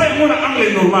covenant, soyez mon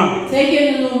angle normal. take it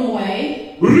in a normal way.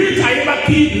 Ruth a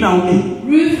évacué Naomi.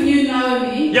 Ruth knew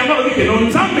Naomi. Il y a pas de que non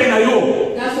ensemble na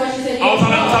yo. That's why she said, Ah, your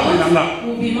on God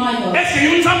will be my God. Est-ce que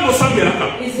nous ensemble ensemble là?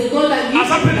 It's the God that you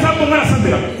Ensemble ensemble on ensemble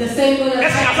là. It's the same God that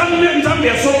Est-ce que ensemble ensemble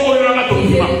ya so o yo na to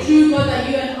It's kuma? the true God that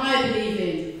you and I believe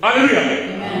in. Alléluia.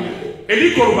 Amen.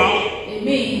 Eli korba. It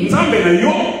means Nzambe na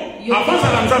yo. Avant ça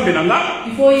la nzambe na nga.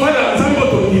 before you Fala nzambe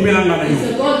to kimela nga na yo.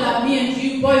 it's a God that me and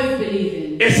you both believe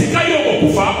in. Et si ka yo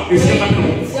okufa, et si ka Where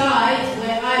no. you died,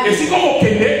 where I Et si ka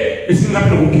okende, et si ka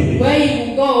no okende. where you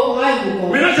will go, I will go.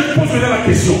 Maintenant je pose la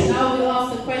question. Now we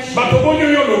ask the question. Bato bonyo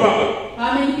yo loba.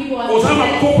 How many people are Ozama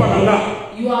saying, kopa na nga.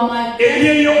 you are my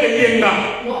Elie yo elienga.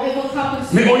 whatever happens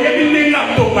to Mais you, oyebi nenga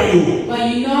to ka yo. but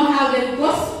you know how they've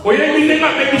lost, Oyebi nenga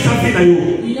bebi safi na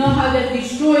yo. you know how they've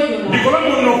destroyed your life. Nikola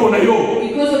monoko na yo.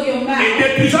 Because of your Et mouth,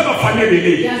 détruisa ma famille he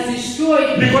belé. has destroyed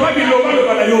you. Nikola biloba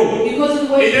loba na yo. Because of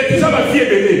the Et way détruisa ma fille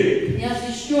belé. he has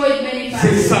destroyed many C'est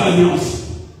families. ça l'alliance.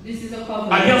 This is a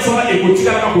covenant. Alliance wana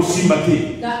ekotika na kosimba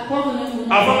te. That covenant will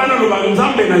Avant not kana loba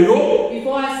nzambe na yo.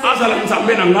 before I Azala say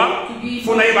nzambe na nga. to be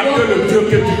Faut na yeba your que le Dieu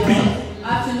que tu God, pries.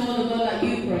 I have to know the God that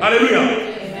you pray. Alléluia.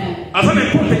 Amen. Aza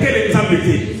n'importe quel nzambe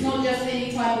te. It's not just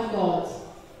any type of God.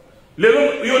 Lelo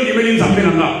yo ndimeli nzambe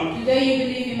na nga. Today you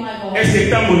believe in my God. Est-ce que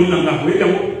tambo ni na nga? Oui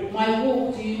yango. My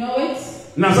walk, do you know it?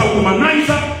 Naza kuma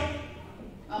naisa.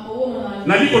 I'm a woman.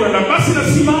 Naliko na basi na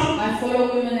sima. I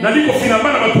follow women. And Naliko fina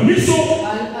bana batumiso.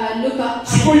 I look up.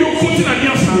 Sikoyo konti na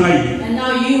alliance na ngai. And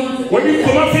now you want to. Webi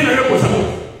comment faire na yo kosa.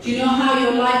 Do you know how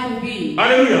your life will be?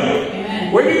 Alléluia.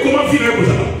 Amen. Webi comment faire na yo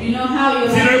kosa. Do you know how your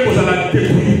Fina life, yo kosa la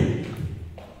détruire.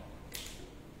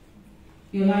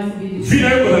 your life will be destroyed? Fina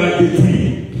yo kosa la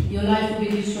détruire. Your life will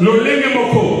be destroyed. Lolenge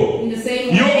moko. In the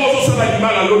same Yo way, ozo sala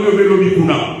kibala lobi obelobi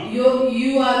kuna.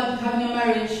 you are having a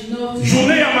marriage. No,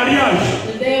 Journée ya mariage.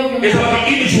 the day of your Et ça va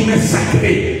marriage une journée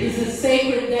sacrée. is a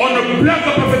sacred day. On ne blague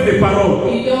pas avec des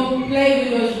paroles. You don't play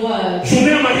with those words.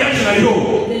 Journée ya mariage na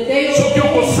yo. The day of Soki your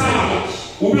oko sala. marriage,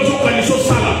 Ou bien okaniso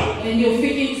sala. and you're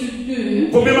thinking to do,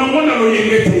 Komema ngona lo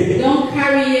yengete. don't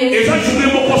carry Et it. ça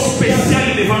journée moko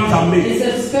spéciale devant Nzambe. It's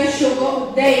a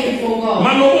special day before God.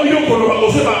 Malobo yo koloba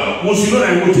oseba mosino na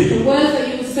yango te. The words that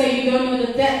you say, you don't know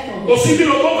the depth of it. Osimbi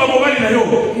loboka mobali na yo.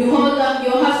 You hold up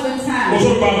your husband's hand.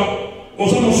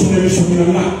 Ozo mosino misuni na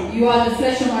nga. You are the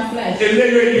flesh of my flesh.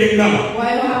 Ele yo elienga.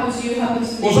 Whatever happens to you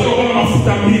happens to me. Ozo lokola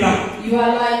mafuta mbila. You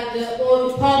are like the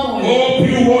old palm oil. Oh,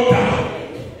 pure water.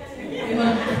 You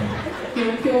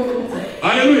are pure water.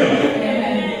 Alléluia.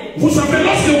 Amen. Vous savez,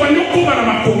 lorsque vous allez na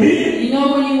makomi, You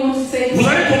know when you want to say, vous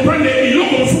allez comprendre il y a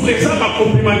comme sous les arbres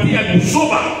complémentaires à du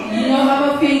soba. you know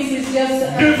other things is just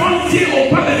Devant Dieu,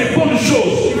 on parle de bonnes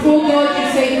choses. before God you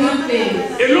say good things.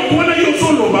 Et l'autre, on a eu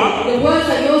son loba. The words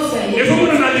that you're Et saying vous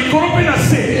on a dit qu'on na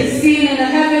se. is seen in the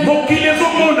heaven Donc il est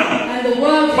au monde. and the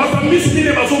world Papa is misuni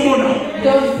ne bazo mona.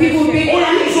 those people On think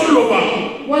a eu son loba.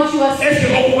 what you are Est-ce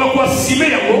saying. que on va quoi simer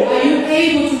yango? Are you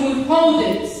able to withhold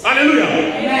it? Alléluia.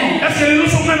 Amen. Est-ce que les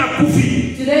gens sont na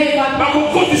kufi? Today, Ba God,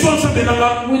 ko condition ça de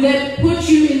nanga. will they put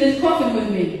you in this coffin with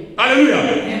me? Alléluia.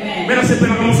 Amen. Mais là c'est pas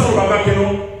comme ça on va pas que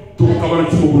non. Tout kabana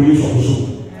ti mo boye so so.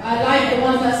 I like the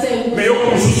ones that say, Mais yo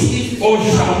comme sous. Oh,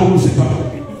 je sais pas comment c'est pas.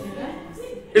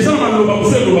 Et ça on loba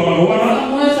c'est loba ba wana.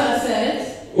 some words that said,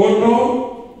 Oh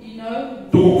non. you know,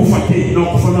 To kufa te, non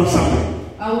kufa na ensemble.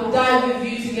 I will die with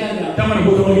you together. Kama na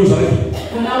boka mo yosale.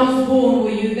 When I was born, were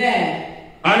you there?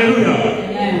 Alléluia.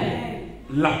 Amen.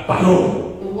 La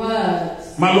parole. The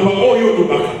words. Maloba oyo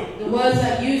lobaka. The words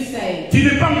that you say. Tu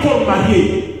n'es pas encore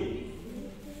marié.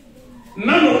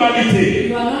 Nano balite.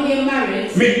 You are not yet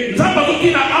married. Mais nzamba to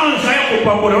kina ange ya ko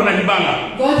pambola ona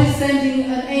libala. God is sending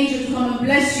an angel to come and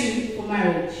bless you for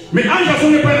marriage. Mais ange so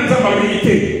ne pas nzamba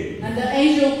balite. And And the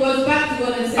angel goes back to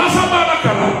God and says,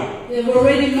 they were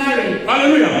already married.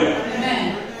 Hallelujah.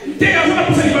 Amen. They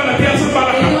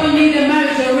don't need a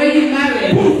marriage, they're already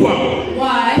married.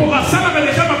 Why? Because they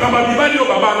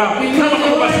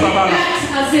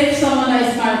act as if someone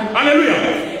is married. Hallelujah.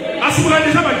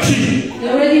 They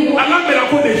already walk.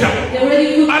 They already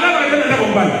cook.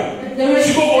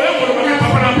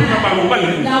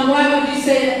 Now why would you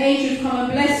say the angel come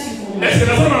and bless you for me? I'm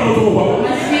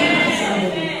speaking to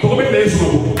somebody.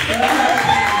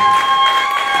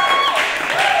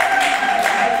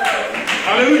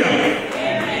 Hallelujah.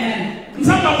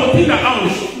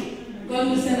 God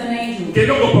will send an angel.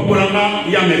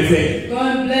 Go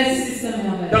and bless Sister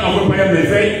Mabel.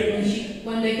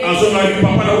 When they get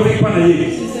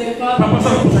she say, Father,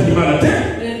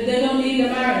 they don't need a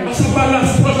marriage.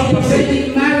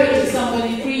 They're married to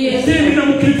somebody 3 years ago.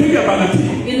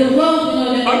 In the world, you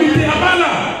know,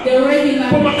 they're already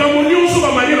married.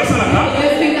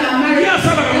 Everything that are married,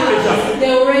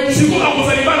 they're already married.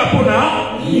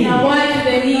 Now why do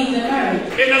they need the marriage?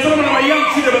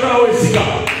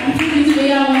 I'm speaking to the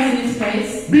young ones in this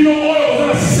place.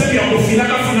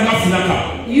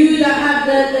 You that have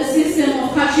the system of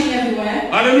touching everywhere.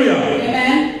 Alléluia.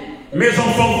 Amen. Mes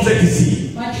enfants, vous êtes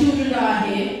ici. My children that are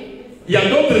here. Il y a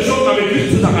d'autres choses avec qui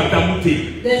nous avons d'amouter.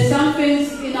 There's some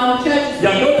things in our church. Il y a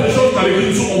d'autres choses avec qui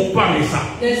nous on parle de ça.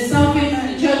 There's some things in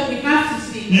the church we have to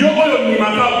speak. You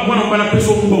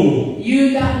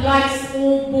that likes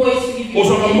all boys to give you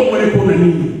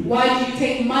money. Why do you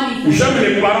take money from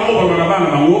them?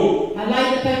 I like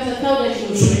the parents that tell their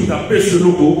children.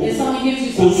 If someone gives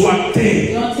you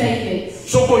something, don't take it.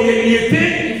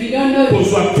 If you don't know it,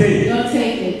 don't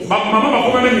take it.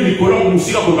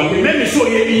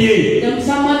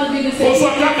 Some other people say,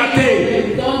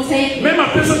 don't take it.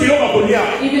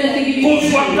 Even if they give you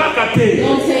food,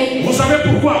 don't take it. Do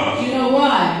you know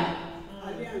why?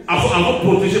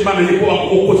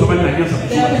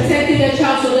 They are protecting their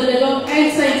child so that they don't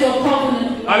enter into a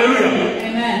covenant. Hallelujah.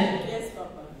 Amen.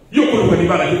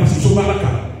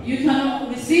 You cannot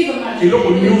receive a marriage.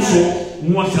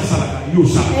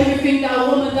 Everything that a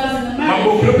woman does in the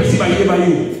marriage,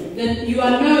 then you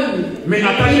are known. But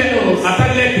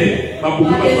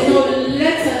there's no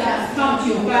letter that has come to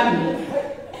your family.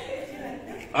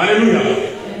 Alléluia.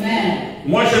 Amen.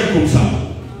 Moi j'aime comme ça.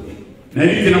 I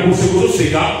know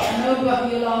what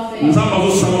you're laughing.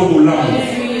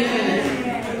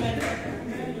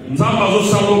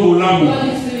 God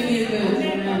is really good.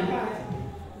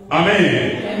 Amen.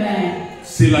 Amen.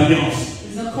 C'est l'alliance.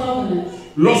 It's a covenant.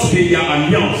 Lorsqu'il y a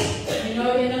alliance, you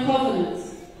know, in a covenant,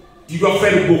 tu dois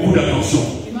faire beaucoup d'attention.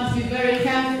 You must be very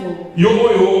careful.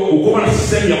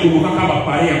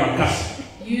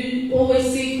 You always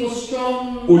seek for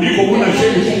strong.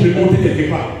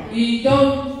 You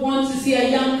don't want to see a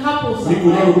young couple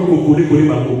somewhere,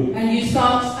 and you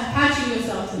start attaching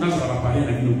yourself to them.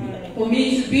 For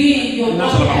me to be your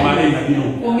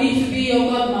godparent, for me to be your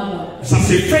godmother.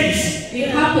 It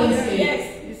happens here. Yes,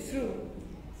 it's true.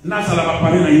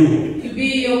 To be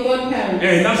your godparent.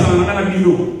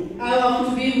 I want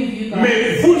to be with you guys.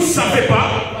 Mais vous ne savez pas,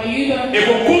 you don't et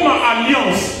vos comme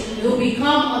alliance, it will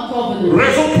become a covenant.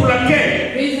 raison pour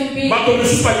laquelle, Reason being,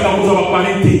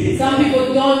 some people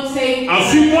don't take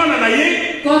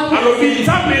God,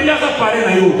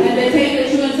 and they take the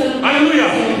children to the Alléluia.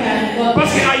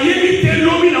 Parce que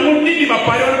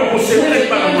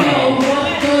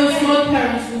those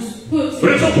godparents will put.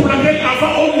 raison pour laquelle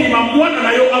avant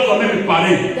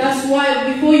That's why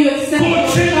before you accept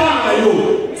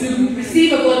to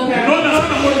receive a godparent,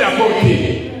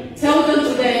 tell them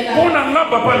today that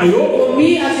for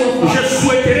me as your father, je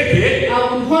souhaiterais que I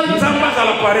would hold you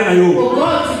for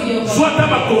God to be your soit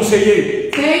godparent. ta conseiller.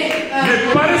 Take Les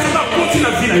parents sont à côté de la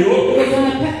vie.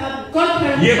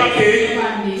 godparents.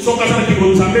 Son casane qui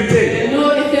vous embête. No,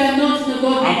 if they are not the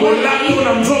God, Akola to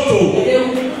na mzoto. they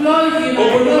will clothe you.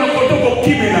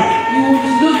 You will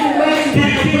look where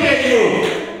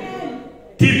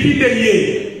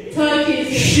Turkey is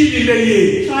there.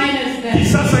 China is there.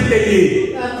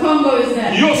 Congo is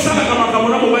there.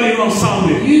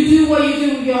 You do what you do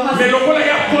with your husband.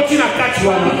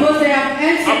 Because they have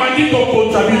entered,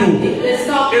 they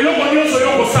stop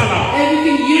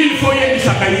everything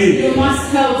you must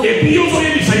tell them.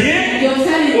 You're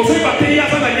telling them,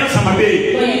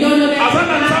 but you don't know that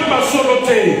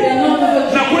they're not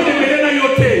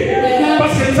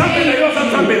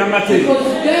because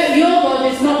your God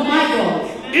is not my God.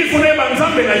 I have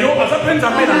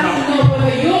to know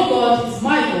whether your God is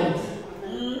my God.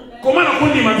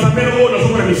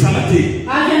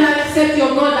 I cannot accept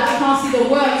your God that I can't see the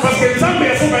works. The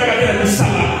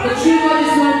true God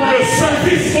is not by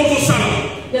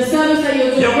The service that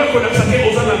you're doing.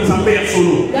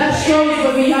 That shows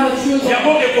that we have a true God.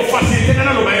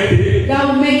 That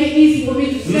will make it easy for me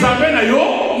to serve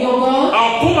your God.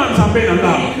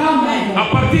 Become my God.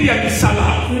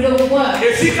 Through the work. When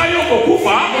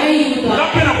you die, I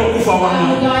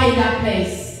will die in that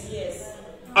place. Yes.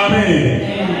 Amen.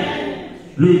 Amen.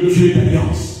 Le Dieu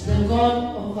d'alliance. The God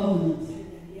of covenant.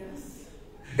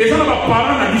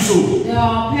 There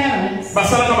are parents. They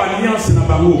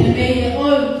made their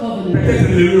own covenant.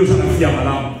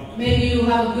 Maybe you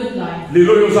have a good life.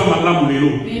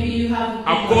 Maybe you have a good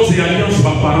life. Because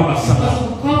of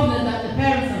the covenant that the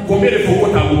parents have made.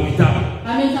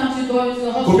 How many times you go into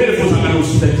the hospital?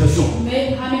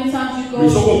 How many times you go to the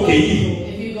hospital?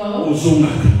 If you go,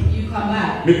 you come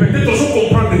back. Maybe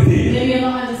you're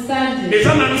not understanding.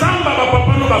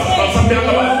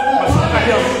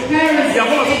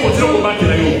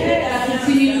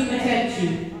 Continue to protect you.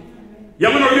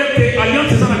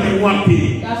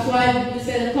 That's why we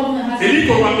say the covenant has to be.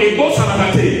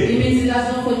 It means it does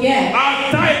not forget. No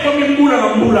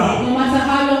matter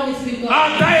how long it's been gone,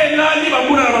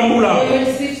 whether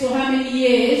it's 6 or how many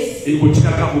years, it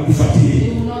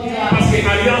will not die.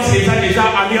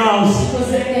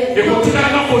 Because the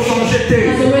covenant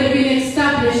has already been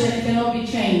established and it cannot be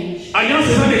changed.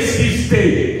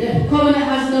 The covenant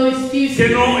has no excuse.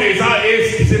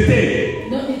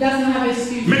 No, it doesn't have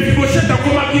excuse.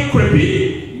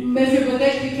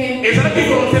 Mephibosheth became.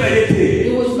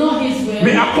 It was not his will.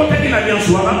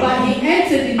 But he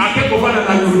entered into the covenant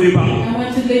and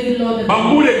went to live the Lord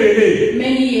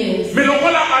many years. But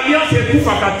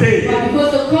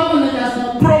because the covenant does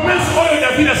not.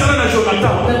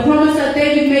 The promise that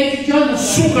David made to Jonathan.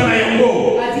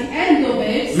 At the end of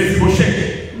it,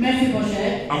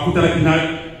 Mephibosheth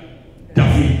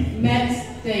met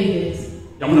David.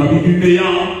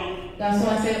 That's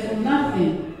why I said from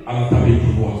nothing to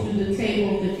the table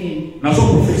of the king. I'm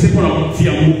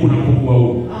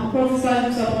prophesying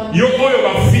to someone.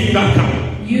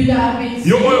 You that have been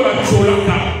sick.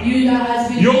 You that has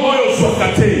been sick.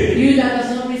 You that does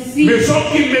not receive. If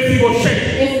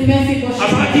Mephibosheth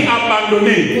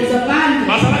was abandoned,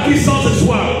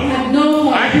 had no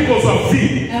hope,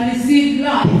 and received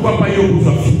life, why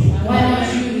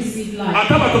not you receive life?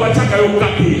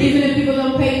 Even if people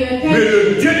don't pay you attention,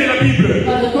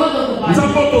 but the God of the Bible, the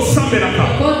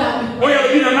God that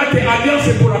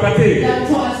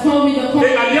has told me the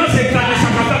covenant,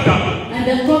 and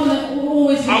the covenant will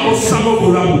always be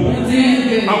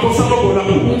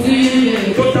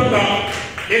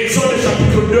Exode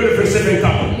chapitre 2, le verset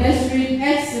 24. Let's read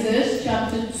Exodus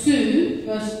chapter 2,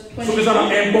 verse 24. Si vous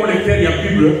avez un bon lecteur, il y a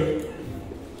Bible.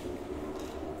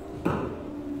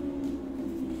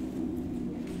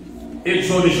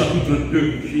 Exode chapitre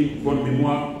 2, j'ai une bonne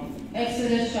mémoire.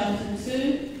 Exodus chapter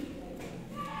 2.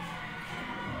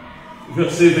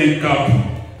 Verset 24.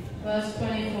 Verse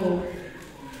 24.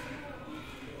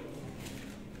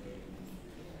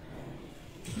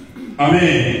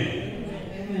 Amen.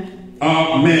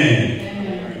 Amen.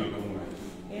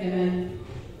 Amen.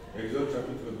 Exode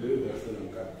chapitre 2, verset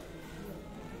 24.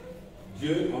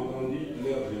 Dieu entendit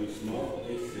leur gémissement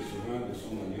et se souvint de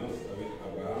son alliance avec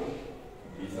Abraham,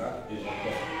 Isaac et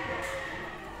Jacob.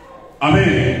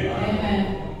 Amen. Amen.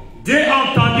 Dieu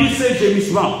entendit ces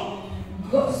gémissements.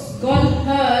 God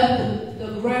heard the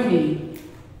groaning.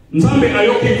 God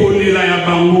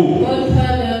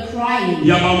heard the crying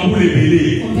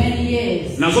for many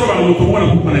years. I've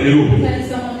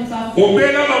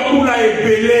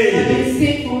been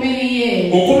sick for many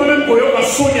years.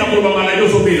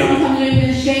 Sometimes you're even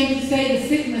ashamed to say the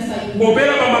sickness that you have.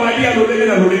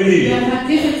 You have had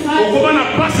different types.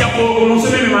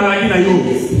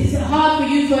 It's hard for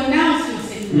you to announce your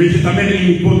sickness. I'll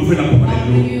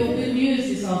give you good news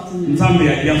this afternoon. The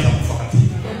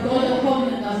God of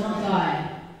covenant does not die.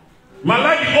 The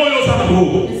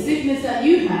sickness that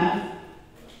you have,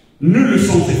 nul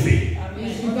sont faits.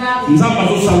 is without God is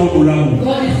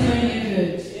God is doing you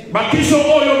good.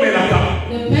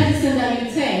 The medicine that you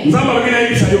take, God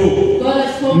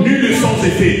has told you nul sont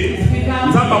faits.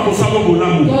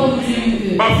 God will do you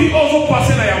good.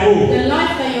 The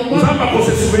life that you're going through,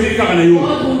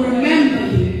 God will remember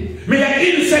you. Mais il y a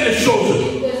une seule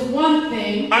chose. There's one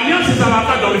thing. Alliance est à la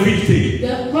dans le vérité.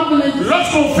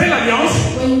 Lorsqu'on fait l'alliance,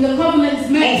 on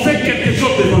fait quelque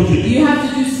chose devant Dieu. You have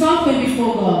to do something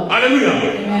before God. Alléluia.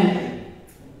 Amen.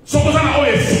 If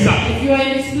you are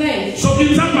in this place,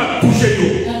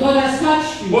 and God has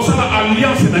touched you, to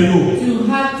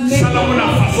have to make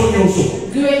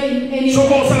do it in any way.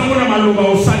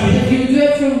 If you do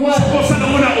it through work, if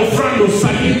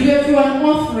you do it through an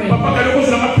offering.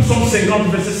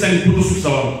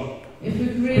 If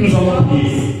we read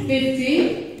Psalms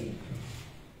 50,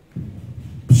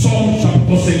 Psalm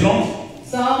chapitre 50,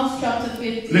 Psalms chapter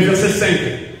 50, le verset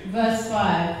 5. verse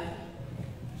 5.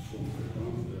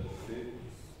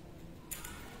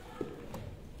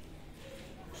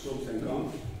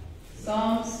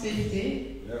 Psalms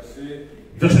 50, verset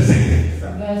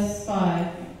 5. verse 5.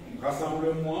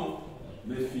 Rassemble-moi,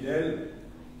 mes fidèles,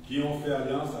 qui ont fait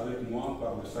alliance avec moi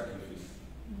par le sacrifice.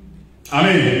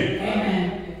 Amen. Amen.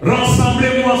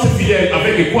 Rassemblez-moi ces fidèles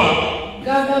avec quoi?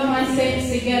 Gather my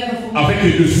saints together for Avec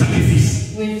le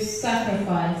sacrifice. with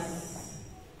sacrifice.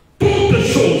 Toutes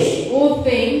choses. All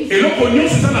things, Et l'opinion,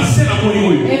 c'est ça la scène à mon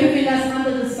niveau. everything that's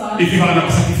under the sun, Et qui va dans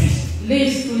le sacrifice.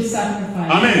 lives through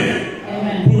sacrifice. Amen.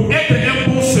 Amen. Pour être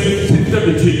un bon serviteur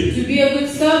de Dieu, To be a good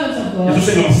servant of il faut God,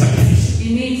 faire un sacrifice.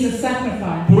 he needs a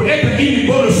sacrifice. Pour être une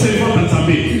bonne servante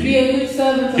ensemble, To be a good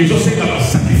servant il faut of faire God, un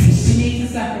sacrifice. he needs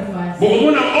a sacrifice. Bon,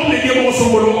 on a homme de Dieu, on s'en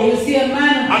You see a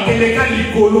man à of quel God, cas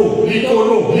licolo, they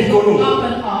go up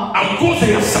and up à cause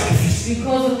de un sacrifice.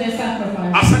 because of their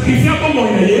sacrifice. À sacrifier comme on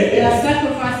y They est, have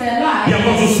sacrificed their il y a life.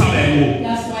 pas de salaire.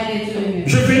 That's why they're doing it.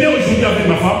 Je venais aujourd'hui avec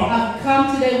ma femme, I've come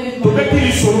today with pour my mettre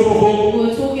les solo, we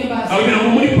were talking about alors il y a un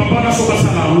moment où papa n'a pas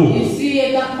salaire. you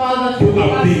see that father Pour took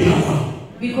appeler us maman.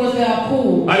 because they are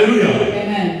cool. Alléluia.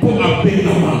 Amen. Pour appeler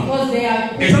maman. Because they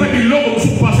are Et ça veut dire l'homme qui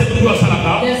se passe tout à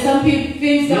salaire. there's some people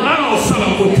things that Ah, non, ça,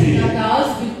 la côté. that does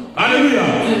Alléluia.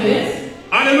 do it.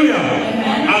 Alléluia.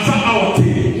 Amen. Asa aote.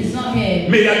 It's not here.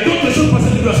 Mais il y a d'autres choses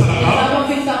passées tout à There's salaire. other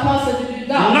things that pastor to do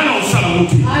that. Non, non, ça la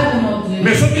côté. I will not do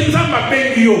Mais it. ce qui nous a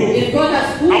appelé, yo, If God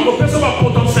has à called mon personne ma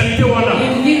potentialité, you, voilà. He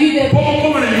will give you the Comment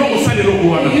on est au sein de l'eau,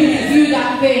 voilà. for you to do that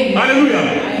thing. Alléluia.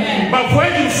 Amen. Ma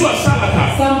voyage nous soit ça là.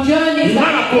 Some journeys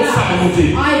Nana that ko sa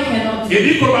monter. I cannot do. Et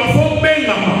dit qu'on va faire ben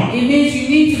là. It means you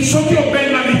need to be. Ceux qui ont ben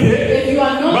là l'idée, If you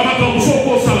are va not, mettre au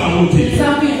ko sa la monter. it's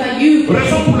something that you.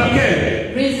 Raison pour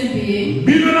laquelle, Reason being,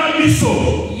 Bibena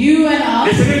biso, you and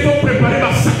et us, c'est que tu préparer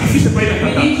ma sacrifice pas we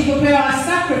une need to prepare our nous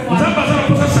sacrifice. avons besoin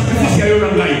de faire sacrifice qui a eu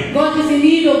dans l'aïe. God is in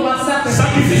need of our sacrifice.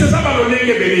 Sacrifice ça va le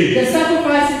léguer béni. The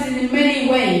sacrifice is in many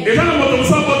ways. Et ça le moto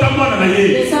soit pas dans moi dans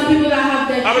l'aïe. There's some people that have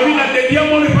their Avec la dédié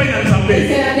moi ne pas une they ensemble.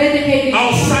 say are dedicated Au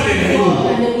sein de to God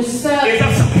and they will serve. Et ça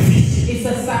sacrifice. It's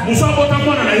a Nous sacrifice. sommes pas dans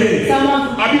moi dans l'aïe. Someone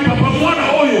Avec papa moi na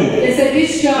oyo. they say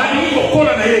this La child, ligne ko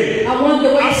na l'aïe. I want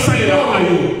the way Outside to of go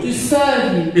you. to serve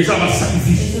you. Et ça va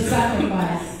sacrifice. It's a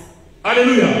sacrifice.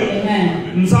 Alléluia. Amen.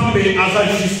 Nous sommes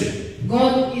à juste.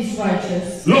 God is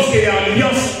righteous. Lorsqu'il y a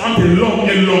alliance entre l'homme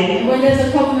et l'homme, And when there's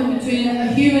a covenant between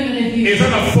a human and a et human, ça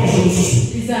la force de nous.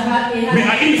 it's Mais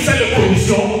à une seule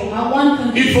condition, at one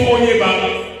il condition, faut qu'on y va.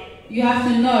 you have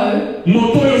to know Mon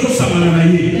toyo je sais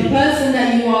the person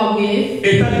that you are with,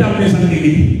 et t'as dans les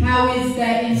années. how is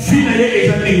their Vie na inside, ye les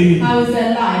années. how is their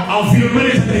life, Environnement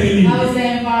les années. how is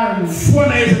their environment, Foi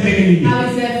na les années. how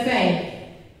is their faith.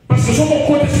 Parce que son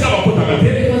côté c'est la côté à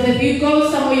terre. Because if you go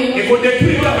somewhere you're Et not, qu'on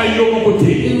détruit la baille au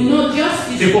côté. it will not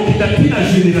just Et qu'on quitte la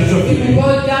génération. it will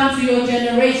go down to your Il y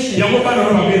generation. a pas de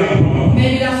la baie.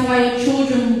 Maybe that's why your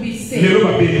children will be sick. Les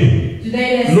lois baie.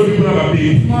 Today they're L'autre sick. pour la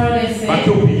baie. Tomorrow they're sick. Baki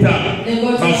hôpital. They go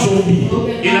to Basombi.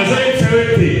 Et la zone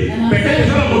extérieure. Mais quand les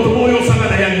gens vont tomber au sein de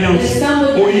la alliance.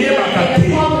 Oye bakate.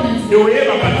 Et oye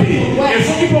bakate. Et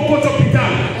ceux qui vont au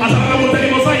hôpital. Asana motali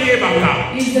mosa ye baka.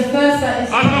 He's the first that is.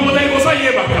 Asana motali mosa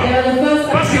ye They baka. are the first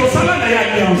that Parce que au sein de la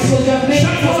alliance.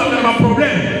 Chaque fois ça a un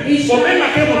problème. Au même à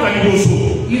quel motali moso.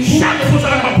 Chaque fois ça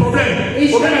a un problème.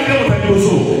 Au même à quel motali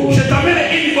moso. Je t'amène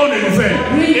une bonne nouvelle.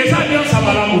 Et ça alliance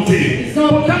va la monter.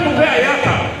 Pourtant mon père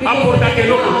ayaka. Apporte à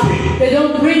quel autre côté. They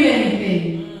don't bring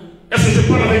anything. Est-ce que je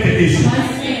parle avec tes I'm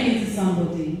speaking to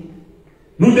somebody.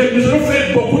 nous allons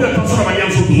faire beaucoup d'attention à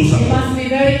l'alliance autour de ça. You must be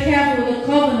very careful with the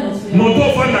covenants. Mon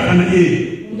tour va la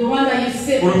canailler. The one that you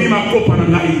sit Pour with, ma copa na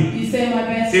ngai. you say my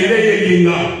best Et friend, les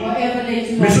yenga. whatever they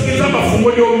do. Mais ce qui va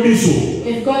fondre au miso.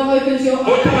 If God opens your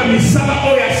Autant la eyes, misala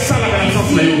oya sala dans le sens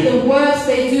là see yo. the works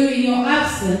they do in your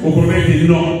absence, Au premier que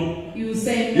non. you will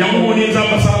say Ya no. mo ni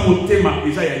nzamba sa mo tema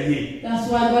eza ya ye. That's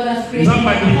why God has created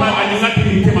Nzamba ni ma alingati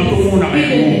ni tema to mo na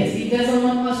hidden ba. it. He doesn't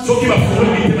want us So to qui va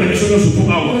fondre ni tema ni so so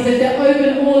pour awa. because if they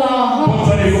open all our Pour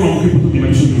hearts, ça les comment on peut tout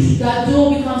ni so. that door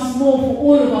becomes small for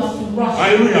all of us to rush.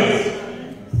 Alléluia.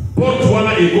 Pour toi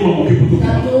là et comment on peut tout.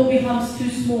 That door becomes too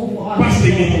small for Parce us. que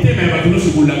les tema va nous se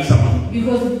boula ça.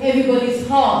 Because of everybody's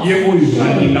heart. Ye oyo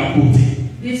ali la côté.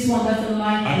 This one doesn't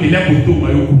like Ali you. la côté ma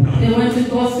yo kuna. They went to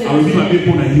God Alors dit ma said, be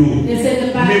pour na yo. they said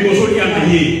the Mais bozo ni ana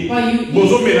ye. why you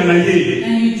Bozo eat me na ye.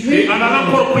 and you Et drink en allant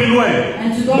encore plus loin,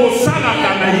 and to God Mosala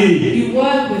kana ye. you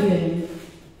work with him.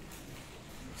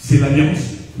 C'est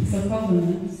l'alliance. It's a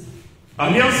covenant.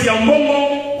 Alliance ya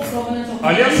mbongo, A covenant of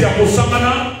alliance ya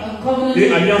kosangana, a covenant et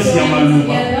of alliance ya joining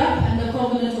maluba. together and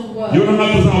You are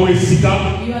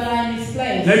in this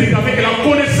place. Avec la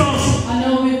connaissance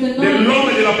de l'homme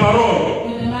et de la parole,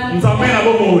 nous amène à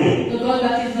beaucoup. The God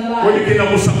that is alive.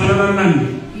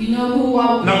 You know who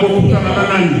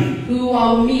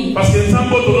are me. Parce que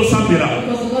because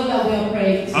the God that we are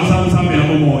praying is a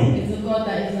God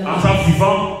that is alive.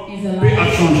 He's alive.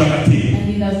 And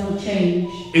he does not change.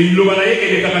 And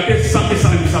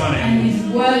his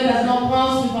word does not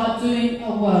pass without doing a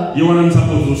word.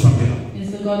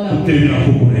 It's the God that we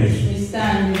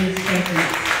stand in his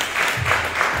presence.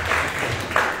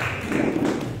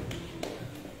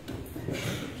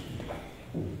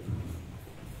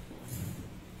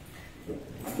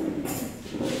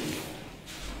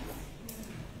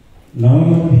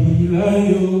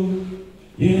 Nabilayo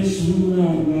Yesu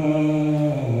nanga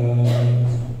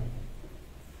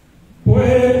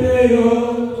Puede yo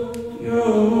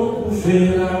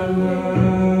kufelanga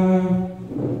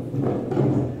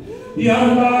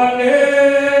Yambale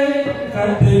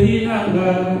Katerinanga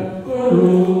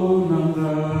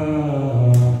Koronanga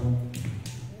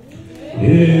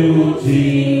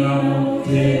Eutina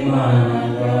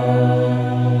Mutemananga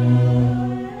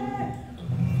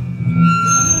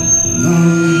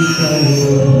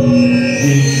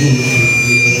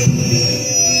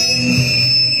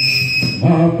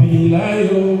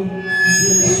Abilayo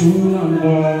Yesu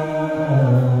nanga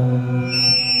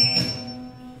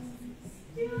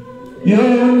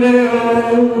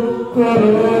Yoneo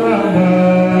Kororanga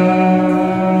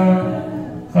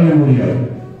Hallelujah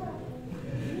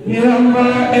Yamba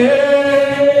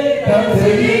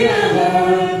Katerina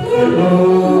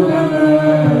Kororanga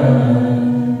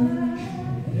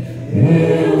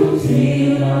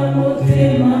Eutina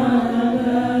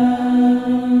Motemanaga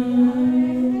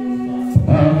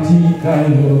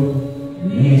Antikayo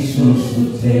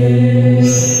Nisusute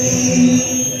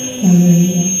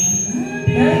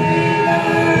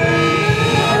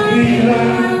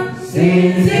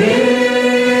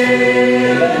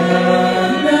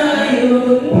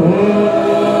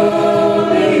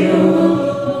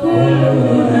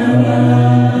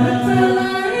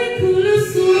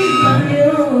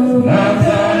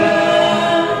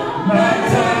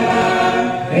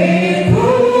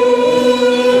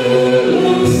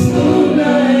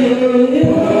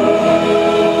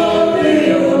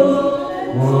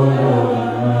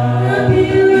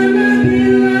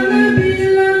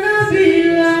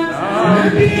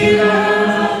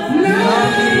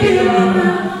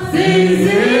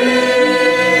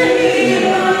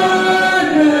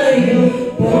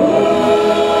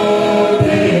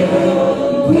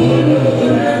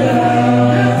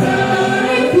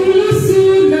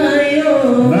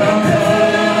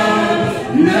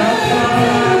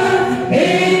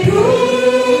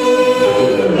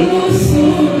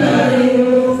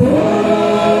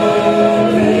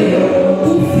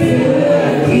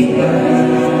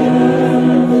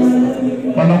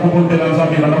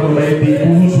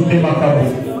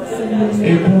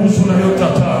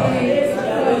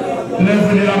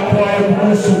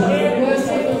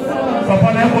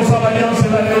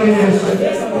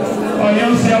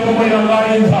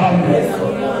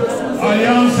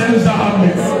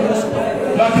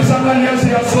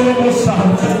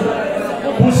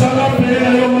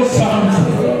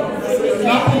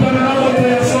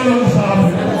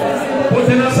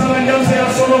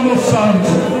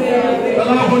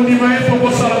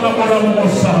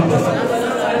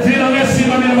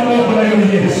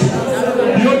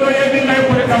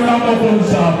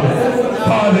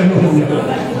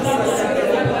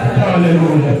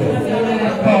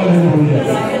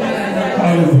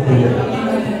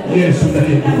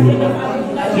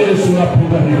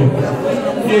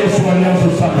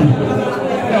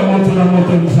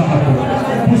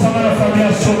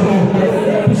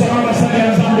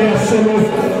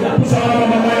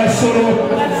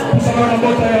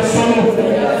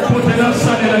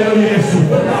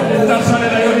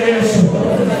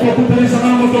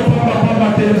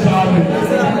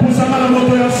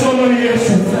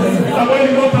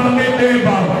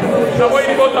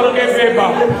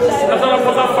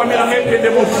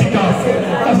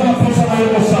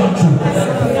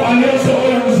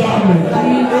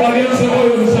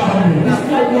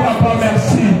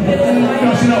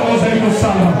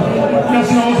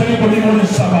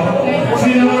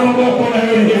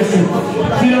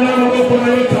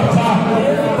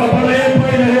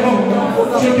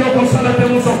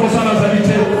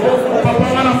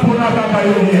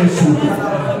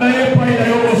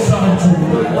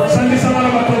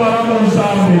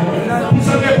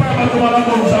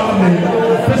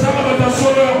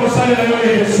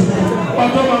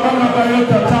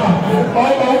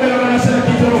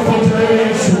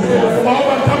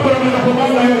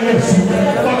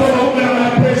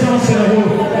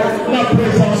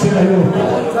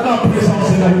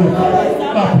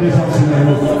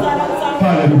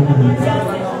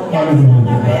Alléluia.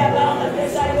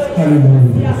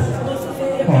 Alléluia.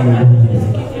 Alléluia.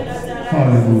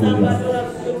 Alléluia.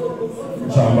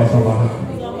 Samba, samba.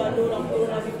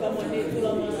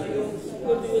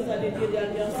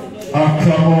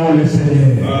 Acclamons le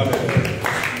Seigneur.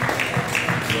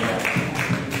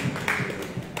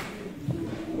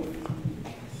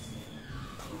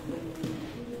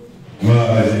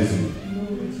 Gloire à Jésus.